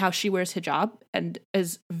 and how she wears hijab and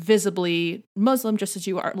is visibly Muslim, just as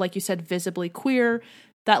you are, like you said, visibly queer,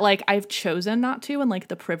 that like I've chosen not to, and like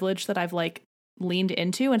the privilege that I've like leaned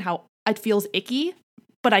into, and how it feels icky,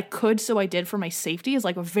 but I could, so I did for my safety, is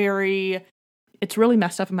like it's really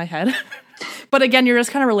messed up in my head. But again, you're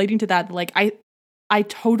just kind of relating to that. Like I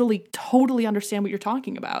totally understand what you're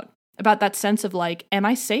talking about that sense of like, am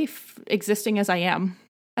I safe existing as I am?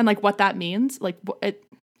 And like what that means, like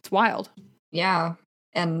it's wild. Yeah.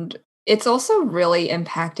 And it's also really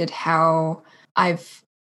impacted how I've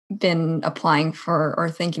been applying for or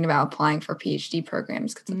thinking about applying for PhD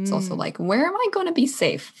programs, because it's also like, where am I going to be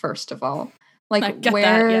safe, first of all? Like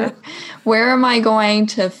where am I going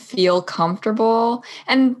to feel comfortable?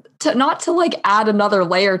 And not to like add another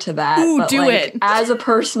layer to that, but do like, it. As a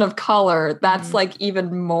person of color, that's like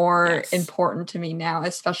even more important to me now,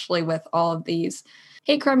 especially with all of these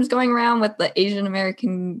hate crimes going around with the Asian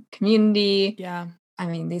American community. Yeah. I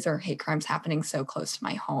mean, these are hate crimes happening so close to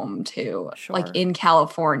my home too, Sure. like in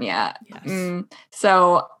California. Yes.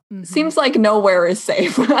 So seems like nowhere is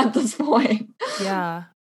safe at this point. Yeah.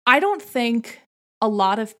 I don't think a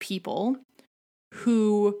lot of people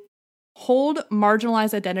who hold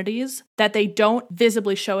marginalized identities that they don't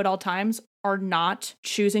visibly show at all times are not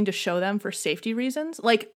choosing to show them for safety reasons.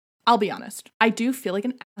 Like, I'll be honest, I do feel like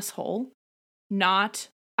an asshole.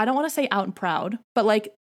 I don't want to say out and proud, but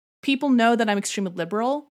like people know that I'm extremely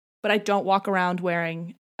liberal, but I don't walk around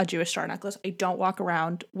wearing a Jewish star necklace. I don't walk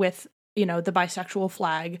around with, the bisexual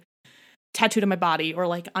flag tattooed on my body or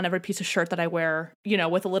like on every piece of shirt that I wear,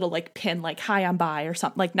 with a little like pin, like hi, I'm bi or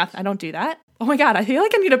something. Like nothing. I don't do that. Oh my God. I feel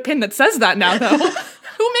like I need a pin that says that now though.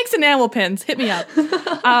 Who makes enamel pins? Hit me up.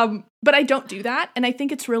 But I don't do that. And I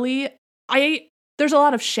think it's really, there's a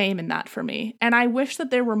lot of shame in that for me. And I wish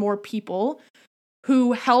that there were more people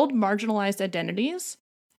who held marginalized identities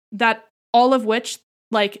that all of which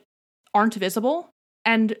like aren't visible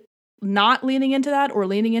and not leaning into that or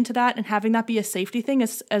leaning into that and having that be a safety thing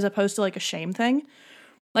as opposed to like a shame thing.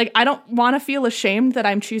 Like, I don't want to feel ashamed that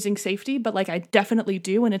I'm choosing safety, but like I definitely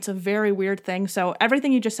do. And it's a very weird thing. So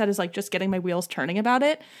everything you just said is like just getting my wheels turning about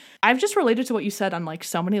it. I've just related to what you said on like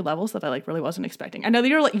so many levels that I like really wasn't expecting. I know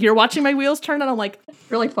that you're watching my wheels turn and I'm like,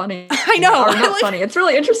 really funny. I know. Or not funny. It's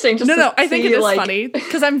really interesting. I think it is funny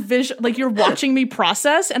because I'm like you're watching me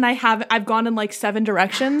process and I've gone in like 7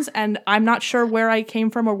 directions and I'm not sure where I came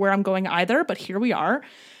from or where I'm going either, but here we are.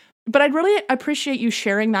 But I'd really appreciate you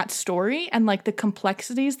sharing that story and like the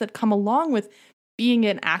complexities that come along with being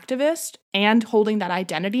an activist and holding that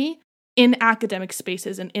identity in academic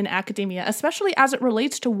spaces and in academia, especially as it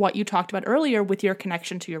relates to what you talked about earlier with your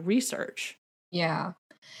connection to your research. Yeah.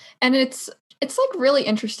 And it's like really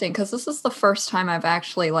interesting because this is the first time I've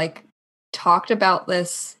actually like talked about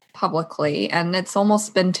this publicly, and it's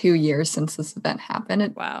almost been 2 years since this event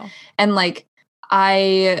happened. Wow. And like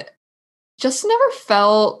I just never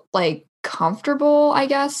felt like comfortable, I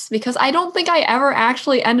guess, because I don't think I ever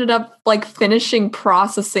actually ended up like finishing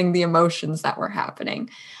processing the emotions that were happening.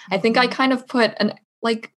 I think I kind of put an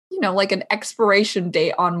like an expiration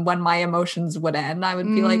date on when my emotions would end. I would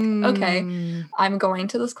be like, okay, I'm going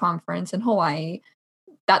to this conference in Hawaii.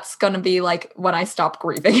 That's going to be like when I stop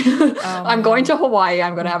grieving. I'm going to Hawaii.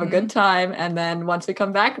 I'm going to have a good time. And then once we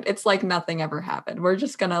come back, it's like nothing ever happened. We're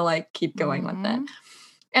just going to like keep going with it.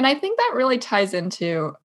 And I think that really ties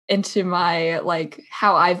into my like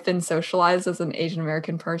how I've been socialized as an Asian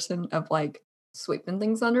American person of like sweeping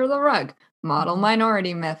things under the rug, model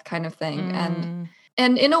minority myth kind of thing.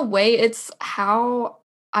 And in a way it's how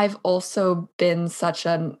I've also been such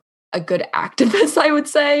a good activist, I would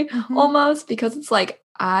say, almost, because it's like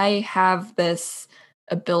I have this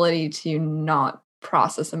ability to not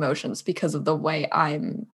process emotions because of the way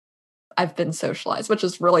I've been socialized, which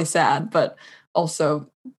is really sad, but also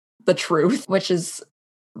the truth, which is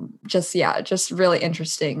just really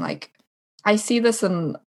interesting. Like I see this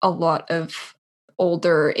in a lot of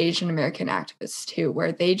older Asian American activists too,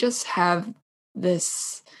 where they just have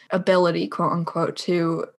this ability, quote unquote,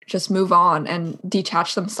 to just move on and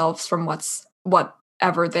detach themselves from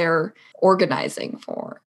whatever they're organizing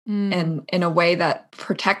for, and in a way that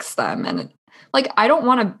protects them. And like I don't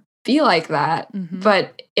want to be like that,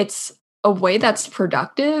 but it's a way that's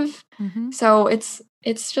productive. So it's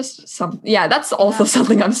just that's also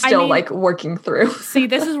something I'm still like working through. See,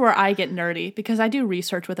 this is where I get nerdy because I do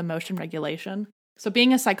research with emotion regulation. So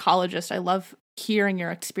being a psychologist, I love hearing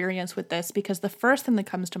your experience with this because the first thing that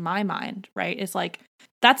comes to my mind, right, is like,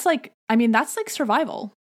 that's like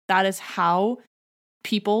survival. That is how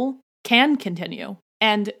people can continue.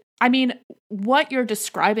 And I mean, what you're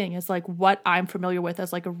describing is like what I'm familiar with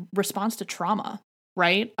as like a response to trauma,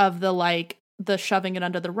 right? Of the shoving it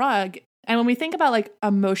under the rug. And when we think about like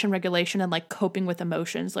emotion regulation and like coping with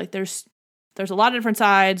emotions, like there's a lot of different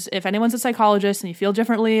sides. If anyone's a psychologist and you feel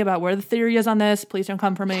differently about where the theory is on this, please don't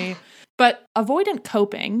come for me. But avoidant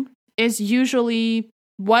coping is usually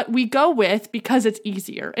what we go with because it's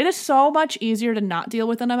easier. It is so much easier to not deal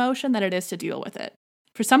with an emotion than it is to deal with it.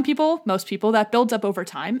 For some people, most people, that builds up over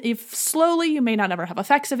time. If slowly, you may not ever have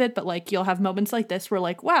effects of it, but like you'll have moments like this where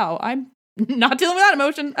like, wow, I'm not dealing with that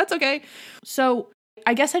emotion. That's okay. So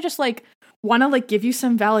I guess I just like want to like give you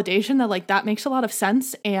some validation that like that makes a lot of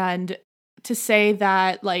sense, and to say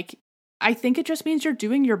that like I think it just means you're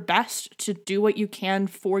doing your best to do what you can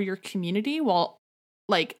for your community while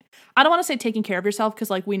like I don't want to say taking care of yourself because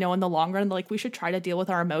like we know in the long run like we should try to deal with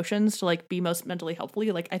our emotions to like be most mentally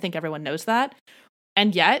healthfully. Like I think everyone knows that.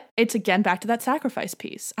 And yet it's again back to that sacrifice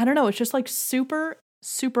piece. I don't know, it's just like super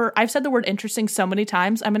I've said the word interesting so many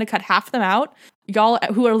times. I'm going to cut half them out. Y'all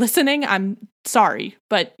who are listening, I'm sorry,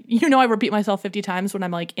 but I repeat myself 50 times when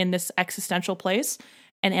I'm like in this existential place,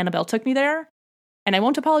 and Annabelle took me there, and I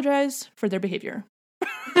won't apologize for their behavior.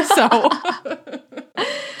 So,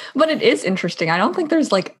 but it is interesting. I don't think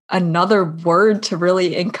there's like another word to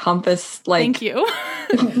really encompass like. Thank you.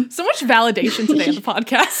 So much validation today on the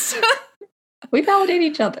podcast. We validate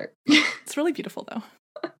each other. It's really beautiful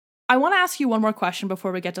though. I want to ask you one more question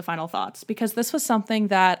before we get to final thoughts, because this was something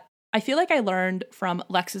that I feel like I learned from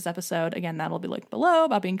Lex's episode. Again, that'll be linked below,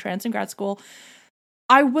 about being trans in grad school.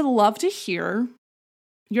 I would love to hear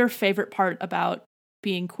your favorite part about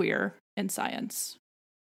being queer in science.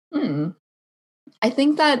 I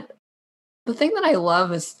think that the thing that I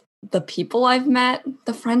love is the people I've met,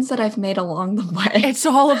 the friends that I've made along the way. It's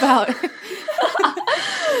all about...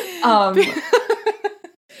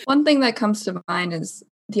 One thing that comes to mind is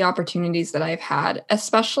the opportunities that I've had,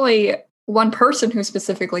 especially one person who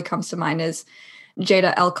specifically comes to mind is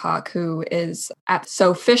Jada Elcock, who is at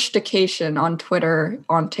Sophistication on Twitter,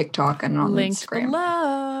 on TikTok, and on linked Instagram.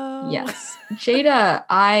 Below. Yes. Jada,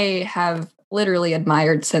 I have literally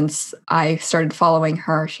admired since I started following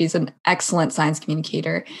her. She's an excellent science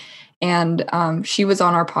communicator. And she was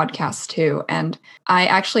on our podcast too. And I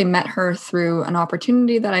actually met her through an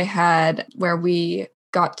opportunity that I had where we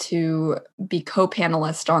got to be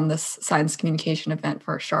co-panelist on this science communication event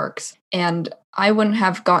for Sharks. And I wouldn't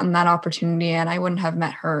have gotten that opportunity, and I wouldn't have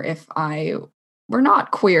met her if I were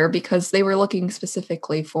not queer, because they were looking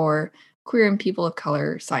specifically for queer and people of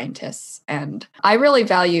color scientists. And I really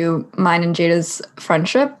value mine and Jada's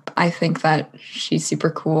friendship. I think that she's super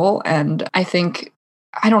cool. And I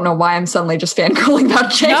don't know why I'm suddenly just fangirling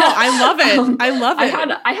about Jada. No, I love it. I love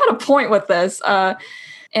it. I had a point with this.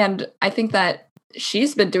 And I think that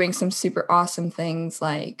she's been doing some super awesome things,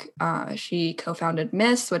 like she co-founded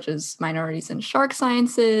MISS, which is Minorities in Shark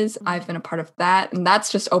Sciences. I've been a part of that, and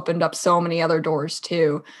that's just opened up so many other doors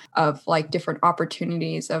too, of like different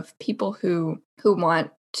opportunities of people who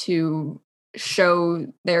want to show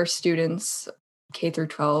their students K through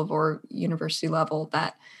 12 or university level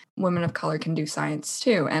that women of color can do science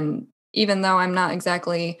too. And even though I'm not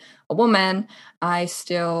exactly a woman, I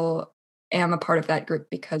still am a part of that group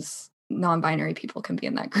because non-binary people can be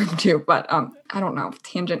in that group too. But I don't know,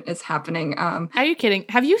 tangent is happening. Are you kidding?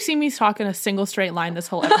 Have you seen me talk in a single straight line this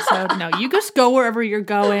whole episode? No, you just go wherever you're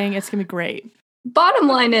going. It's gonna be great. Bottom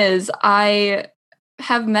line is, I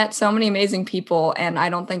have met so many amazing people, and I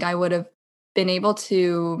don't think I would have been able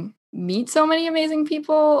to meet so many amazing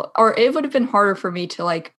people, or it would have been harder for me to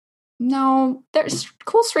like, no, there's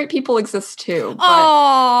cool straight people exist too.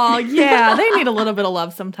 Oh, yeah. They need a little bit of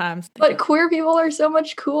love sometimes. But queer people are so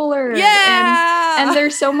much cooler. Yeah. And they're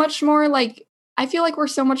so much more like, I feel like we're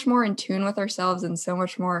so much more in tune with ourselves and so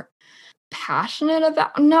much more passionate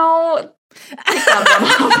about, not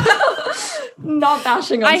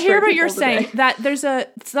bashing on I hear what you're today. saying, that there's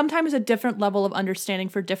sometimes a different level of understanding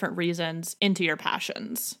for different reasons into your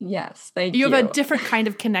passions. Yes, thank you. You have a different kind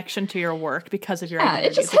of connection to your work because of your identity.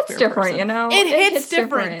 It just hits different, person. You know? It hits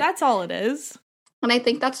different. That's all it is. And I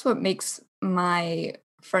think that's what makes my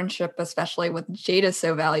friendship, especially with Jada,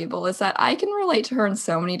 so valuable, is that I can relate to her in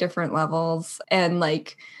so many different levels and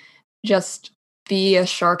like just be a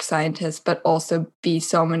shark scientist, but also be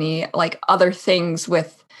so many like other things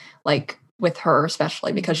with her,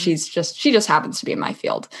 especially because she just happens to be in my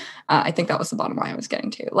field. I think that was the bottom line I was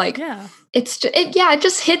getting to. Like, yeah, it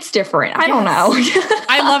just hits different. I don't know.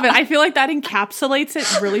 I love it. I feel like that encapsulates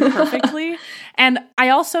it really perfectly. And I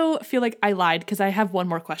also feel like I lied because I have one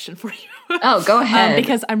more question for you. Oh, go ahead.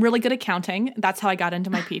 Because I'm really good at counting. That's how I got into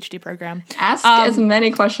my PhD program. Ask as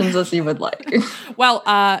many questions as you would like.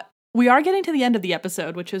 Well, we are getting to the end of the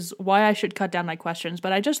episode, which is why I should cut down my questions.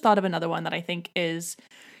 But I just thought of another one that I think is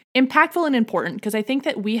impactful and important, because I think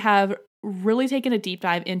that we have really taken a deep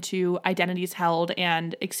dive into identities held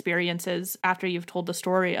and experiences after you've told the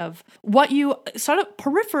story of what you sort of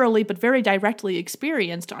peripherally but very directly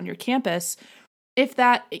experienced on your campus. If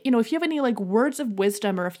you have any like words of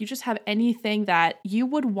wisdom, or if you just have anything that you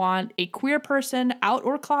would want a queer person, out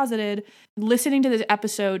or closeted, listening to this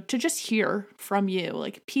episode to just hear from you,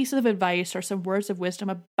 like pieces of advice or some words of wisdom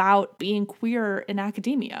about being queer in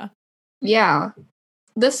academia. Yeah.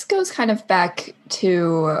 This goes kind of back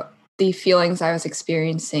to the feelings I was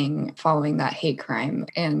experiencing following that hate crime.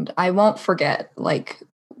 And I won't forget, like,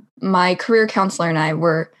 my career counselor and I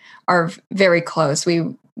are very close.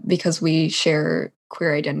 Because we share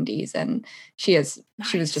queer identities, and she was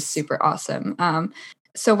just super awesome.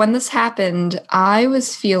 So when this happened, I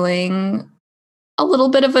was feeling a little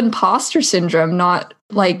bit of imposter syndrome, not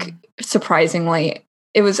like surprisingly.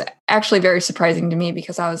 it was actually very surprising to me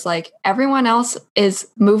because I was like, everyone else is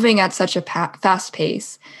moving at such a fast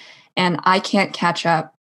pace and I can't catch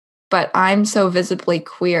up, but I'm so visibly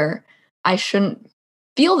queer. I shouldn't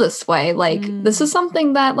feel this way. Like, this is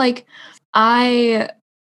something that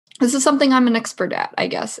this is something I'm an expert at, I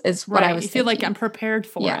guess, is what I was thinking. You feel like I'm prepared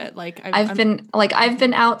for it. Like I've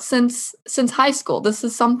been out since high school. This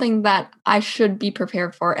is something that I should be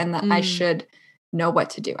prepared for and that I should know what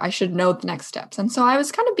to do. I should know the next steps. And so I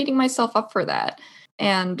was kind of beating myself up for that.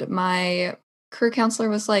 And my career counselor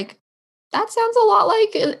was like, that sounds a lot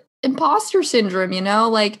like imposter syndrome, you know?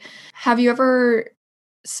 Like, have you ever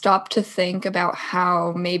stopped to think about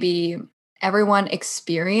how maybe everyone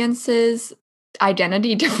experiences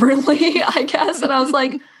identity differently, I guess? And I was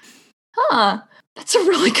like, that's a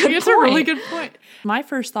really good point. It's a really good point. My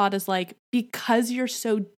first thought is like, because you're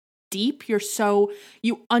so deep,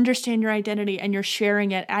 you understand your identity and you're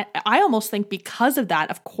sharing it. I almost think because of that,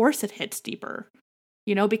 of course it hits deeper,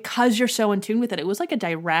 you know, because you're so in tune with it. It was like a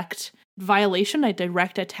direct violation, a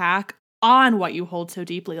direct attack on what you hold so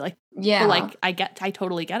deeply. Like, yeah, like I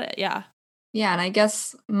totally get it. Yeah. Yeah. And I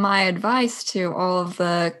guess my advice to all of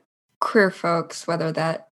the queer folks, whether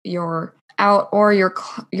that you're out or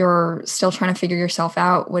you're still trying to figure yourself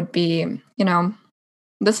out, would be, you know,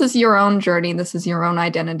 this is your own journey. This is your own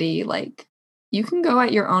identity. Like, you can go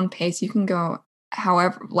at your own pace. You can go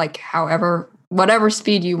however, whatever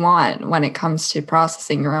speed you want when it comes to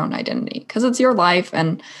processing your own identity, because it's your life,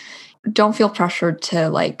 and don't feel pressured to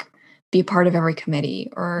like be a part of every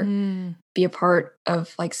committee or be a part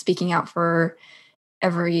of like speaking out for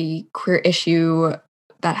every queer issue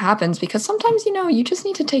that happens, because sometimes, you know, you just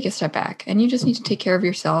need to take a step back and you just need to take care of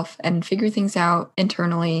yourself and figure things out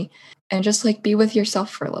internally and just like be with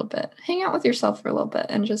yourself for a little bit, hang out with yourself for a little bit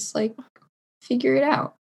and just like figure it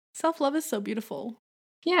out. Self-love is so beautiful.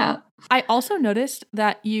 Yeah. I also noticed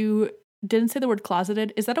that you didn't say the word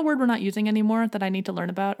closeted. Is that a word we're not using anymore that I need to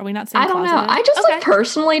learn about? Are we not saying closeted? I don't know. I just like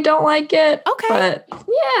personally don't like it. Okay. But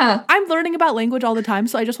yeah. I'm learning about language all the time,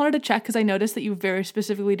 so I just wanted to check because I noticed that you very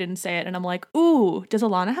specifically didn't say it. And I'm like, ooh, does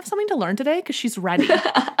Alana have something to learn today? Because she's ready.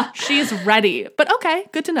 She's ready. But okay,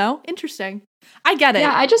 good to know. Interesting. I get it.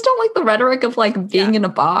 Yeah, I just don't like the rhetoric of like being in a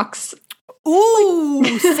box. Ooh,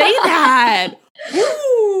 say that.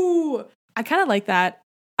 Ooh. I kind of like that.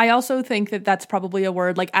 I also think that that's probably a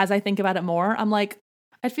word, like, as I think about it more, I'm like,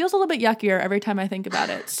 it feels a little bit yuckier every time I think about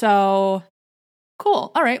it. So,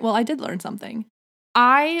 cool. All right. Well, I did learn something.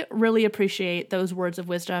 I really appreciate those words of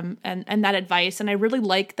wisdom and that advice. And I really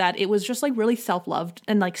like that it was just like really self-loved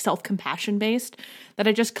and like self-compassion based, that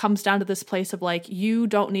it just comes down to this place of like, you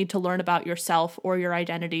don't need to learn about yourself or your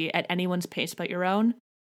identity at anyone's pace but your own.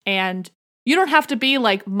 And you don't have to be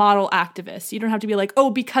like model activists. You don't have to be like, oh,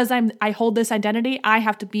 because I hold this identity, I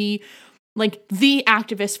have to be like the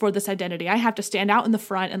activist for this identity. I have to stand out in the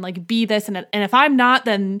front and like be this. And if I'm not,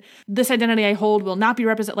 then this identity I hold will not be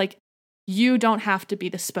represented. Like, you don't have to be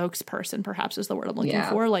the spokesperson, perhaps is the word I'm looking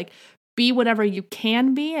for. Like, be whatever you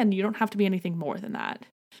can be, and you don't have to be anything more than that.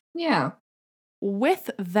 Yeah. With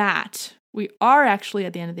that, we are actually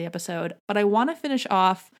at the end of the episode, but I want to finish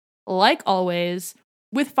off, like always,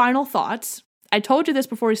 with final thoughts. I told you this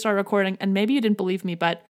before we started recording, and maybe you didn't believe me,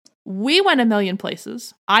 but we went a million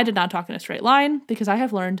places. I did not talk in a straight line because I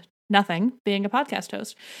have learned nothing being a podcast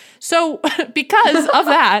host. So because of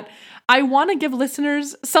that, I want to give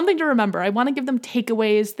listeners something to remember. I want to give them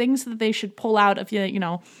takeaways, things that they should pull out of, you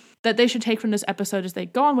know, that they should take from this episode as they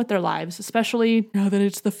go on with their lives, especially now that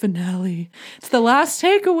it's the finale. It's the last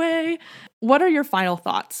takeaway. What are your final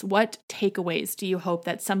thoughts? What takeaways do you hope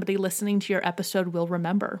that somebody listening to your episode will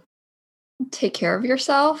remember? Take care of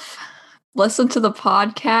yourself. Listen to the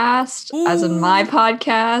podcast, as in my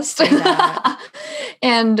podcast.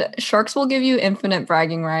 And sharks will give you infinite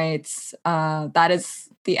bragging rights. That is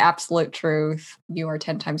the absolute truth. You are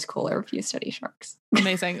 10 times cooler if you study sharks.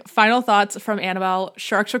 Amazing. Final thoughts from Annabelle.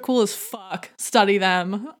 Sharks are cool as fuck. Study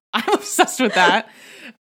them. I'm obsessed with that.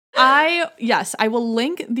 I will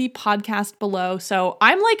link the podcast below. So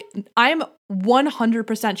I'm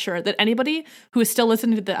 100% sure that anybody who is still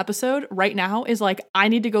listening to the episode right now is like, I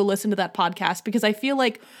need to go listen to that podcast, because I feel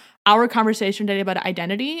like our conversation today about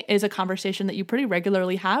identity is a conversation that you pretty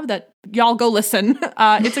regularly have, that y'all go listen.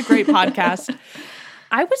 It's a great podcast.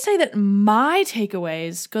 I would say that my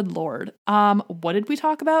takeaways, good Lord, what did we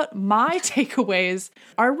talk about? My takeaways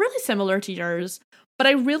are really similar to yours, but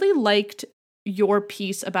I really liked your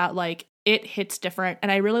piece about like, it hits different.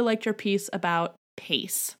 And I really liked your piece about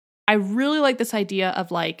pace. I really like this idea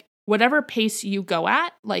of like, whatever pace you go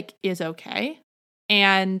at, like, is okay.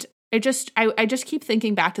 And it just, I just keep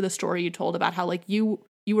thinking back to the story you told about how like you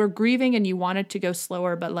you were grieving and you wanted to go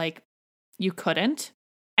slower, but like you couldn't.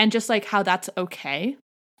 And just like how that's okay.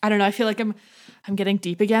 I don't know. I feel like I'm getting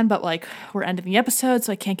deep again, but like we're ending the episode,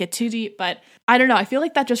 so I can't get too deep. But I don't know. I feel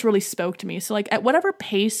like that just really spoke to me. So like at whatever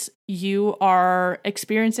pace you are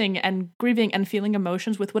experiencing and grieving and feeling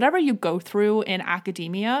emotions with whatever you go through in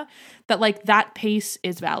academia, that like that pace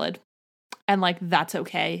is valid. And like that's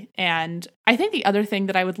okay. And I think the other thing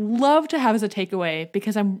that I would love to have as a takeaway,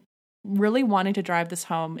 because I'm really wanting to drive this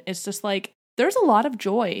home, is just like there's a lot of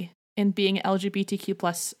joy in being LGBTQ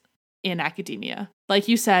plus in academia. Like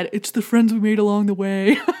you said, it's the friends we made along the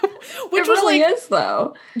way. Which it really was like is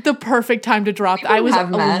though the perfect time to drop. I was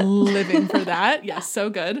living for that. Yes, so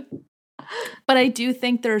good. But I do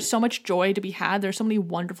think there's so much joy to be had. There's so many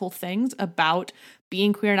wonderful things about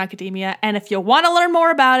being queer in academia. And if you want to learn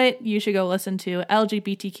more about it, you should go listen to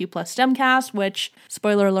LGBTQ plus STEMcast, which,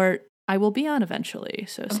 spoiler alert, I will be on eventually.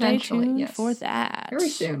 So stay tuned for that. Very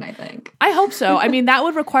soon, I think. I hope so. I mean, that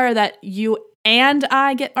would require that you and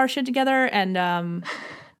I get our shit together. And I'm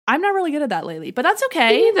not really good at that lately, but that's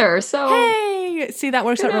okay. Me either. So hey, see, that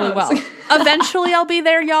works out really well. Eventually I'll be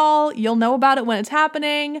there, y'all. You'll know about it when it's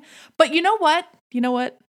happening. But you know what?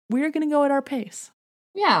 We're going to go at our pace.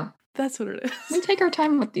 Yeah. That's what it is. We take our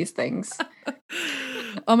time with these things.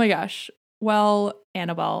 Oh my gosh. Well,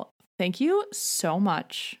 Annabelle, thank you so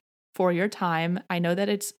much for your time. I know that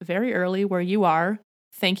it's very early where you are.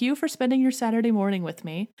 Thank you for spending your Saturday morning with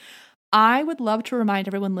me. I would love to remind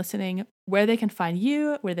everyone listening where they can find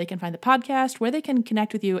you, where they can find the podcast, where they can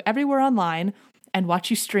connect with you everywhere online and watch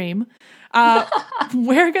you stream.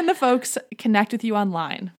 Where can the folks connect with you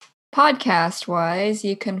online? Podcast-wise,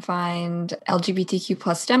 you can find LGBTQ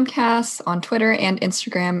plus STEMcast on Twitter and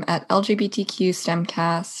Instagram at LGBTQ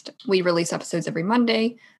STEMcast. We release episodes every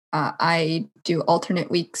Monday. I do alternate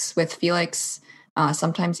weeks with Felix.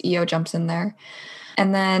 Sometimes EO jumps in there.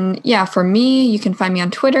 And then, for me, you can find me on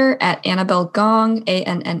Twitter at Annabelle Gong,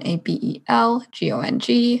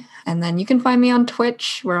 ANNABELGONG. And then you can find me on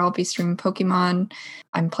Twitch, where I'll be streaming Pokemon.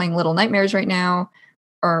 I'm playing Little Nightmares right now,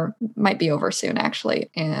 or might be over soon, actually,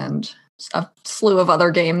 and a slew of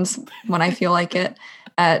other games when I feel like it,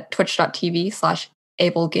 at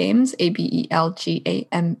twitch.tv/AbelGames,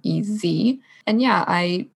 ABELGAMEZ. And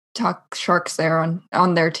I talk Sharks there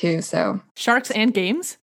on there too. So Sharks and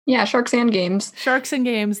Games? Yeah, Sharks and Games. Sharks and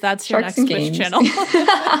Games. That's your next Twitch channel.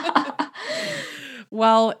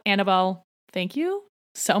 Well, Annabelle, thank you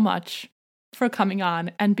so much for coming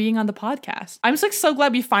on and being on the podcast. I'm so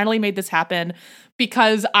glad we finally made this happen,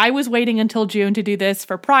 because I was waiting until June to do this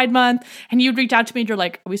for Pride Month, and you'd reach out to me and you're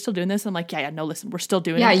like, are we still doing this? And I'm like, yeah, no, listen, we're still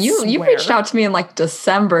doing it. Yeah, you reached out to me in like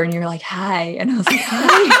December and you're like, hi. And I was like,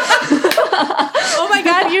 hi. Oh my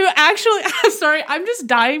God, you actually, sorry, I'm just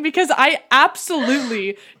dying because I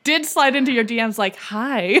absolutely did slide into your DMs like,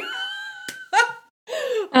 hi.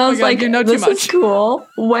 And I was like, this is cool.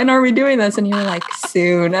 When are we doing this? And you were like,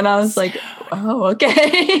 soon. And I was like, oh,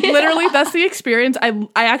 okay. Literally, that's the experience. I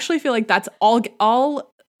actually feel like that's all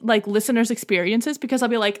like listeners' experiences, because I'll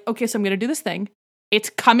be like, okay, so I'm going to do this thing. It's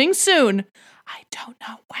coming soon. I don't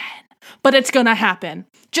know when, but it's going to happen.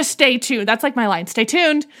 Just stay tuned. That's like my line. Stay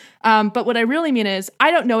tuned. But what I really mean is,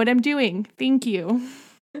 I don't know what I'm doing. Thank you.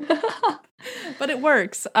 But it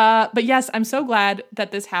works. But yes, I'm so glad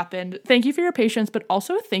that this happened. Thank you for your patience, but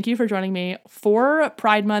also thank you for joining me for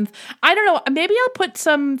Pride Month. I don't know, maybe I'll put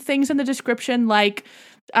some things in the description, like,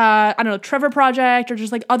 I don't know, Trevor Project, or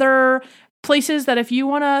just like other places that if you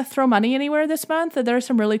want to throw money anywhere this month, that there are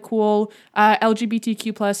some really cool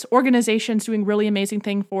LGBTQ plus organizations doing really amazing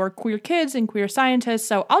things for queer kids and queer scientists.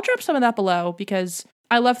 So I'll drop some of that below, because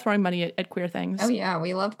I love throwing money at queer things. Oh, yeah.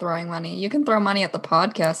 We love throwing money. You can throw money at the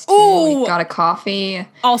podcast, too. Ooh, we got a coffee.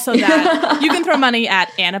 Also that. You can throw money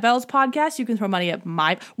at Annabelle's podcast. You can throw money at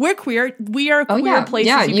my... We're queer. We are queer places.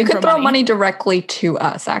 Yeah, you can throw money directly to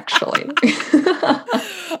us, actually.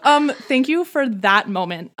 Thank you for that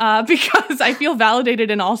moment, because I feel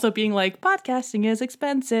validated, and also being like, podcasting is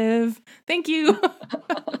expensive. Thank you.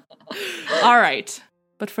 All right.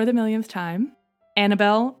 But for the millionth time,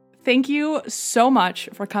 Annabelle, thank you so much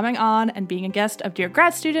for coming on and being a guest of Dear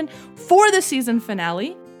Grad Student for the season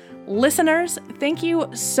finale. Listeners, thank you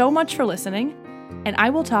so much for listening, and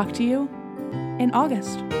I will talk to you in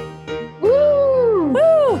August. Woo!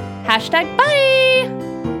 Woo! Hashtag bye!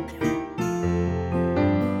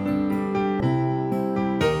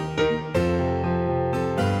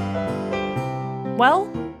 Well,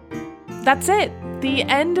 that's it. The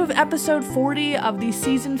end of episode 40 of the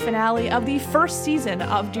season finale of the first season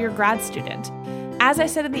of Dear Grad Student. As I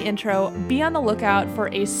said in the intro, be on the lookout for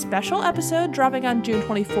a special episode dropping on June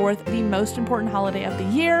 24th, the most important holiday of the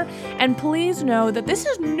year. And please know that this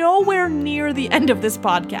is nowhere near the end of this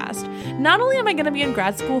podcast. Not only am I going to be in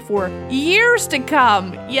grad school for years to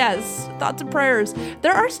come, yes, thoughts and prayers,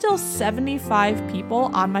 there are still 75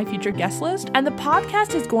 people on my future guest list, and the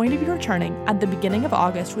podcast is going to be returning at the beginning of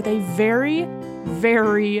August with a very,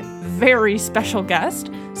 very, very special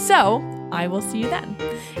guest. So I will see you then.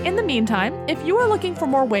 In the meantime, if you are looking for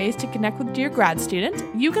more ways to connect with Dear Grad Student,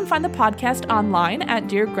 you can find the podcast online at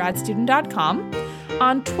deargradstudent.com,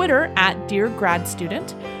 on Twitter at Dear Grad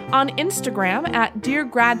Student, on Instagram at Dear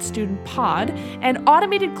Grad Student Pod, and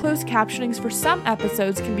automated closed captionings for some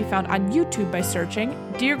episodes can be found on YouTube by searching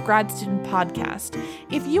Dear Grad Student Podcast.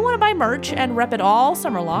 If you want to buy merch and rep it all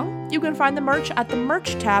summer long, you can find the merch at the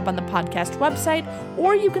merch tab on the podcast website,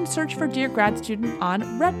 or you can search for Dear Grad Student on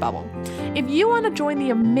Redbubble. If you want to join the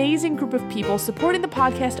amazing group of people supporting the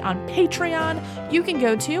podcast on Patreon, you can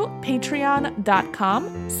go to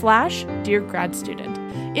patreon.com/Dear Grad Student.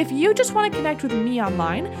 If you just want to connect with me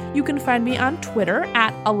online, you can find me on Twitter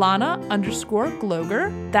at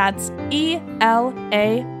Alana_Gloger. That's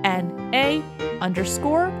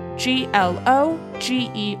ELANA_GLOGER.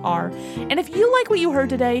 And if you like what you heard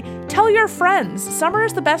today, tell your friends. Summer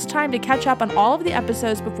is the best time to catch up on all of the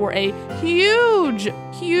episodes before a huge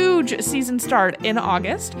season start in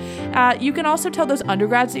August. You can also tell those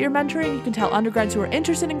undergrads that you're mentoring. You can tell undergrads who are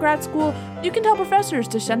interested in grad school. You can tell professors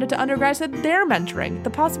to send it to undergrads that they're mentoring.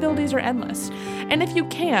 The possibilities are endless. And if you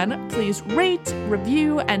can, please rate,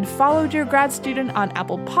 review, and follow Dear Grad Student on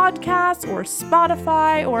Apple Podcasts or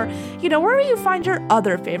Spotify or, wherever you find your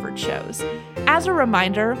other favorite shows. As a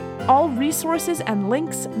reminder, all resources and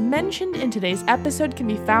links mentioned in today's episode can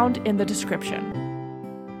be found in the description.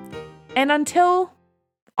 And until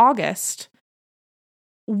August,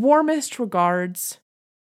 warmest regards,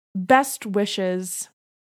 best wishes,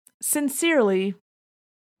 sincerely,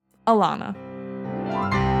 Alana.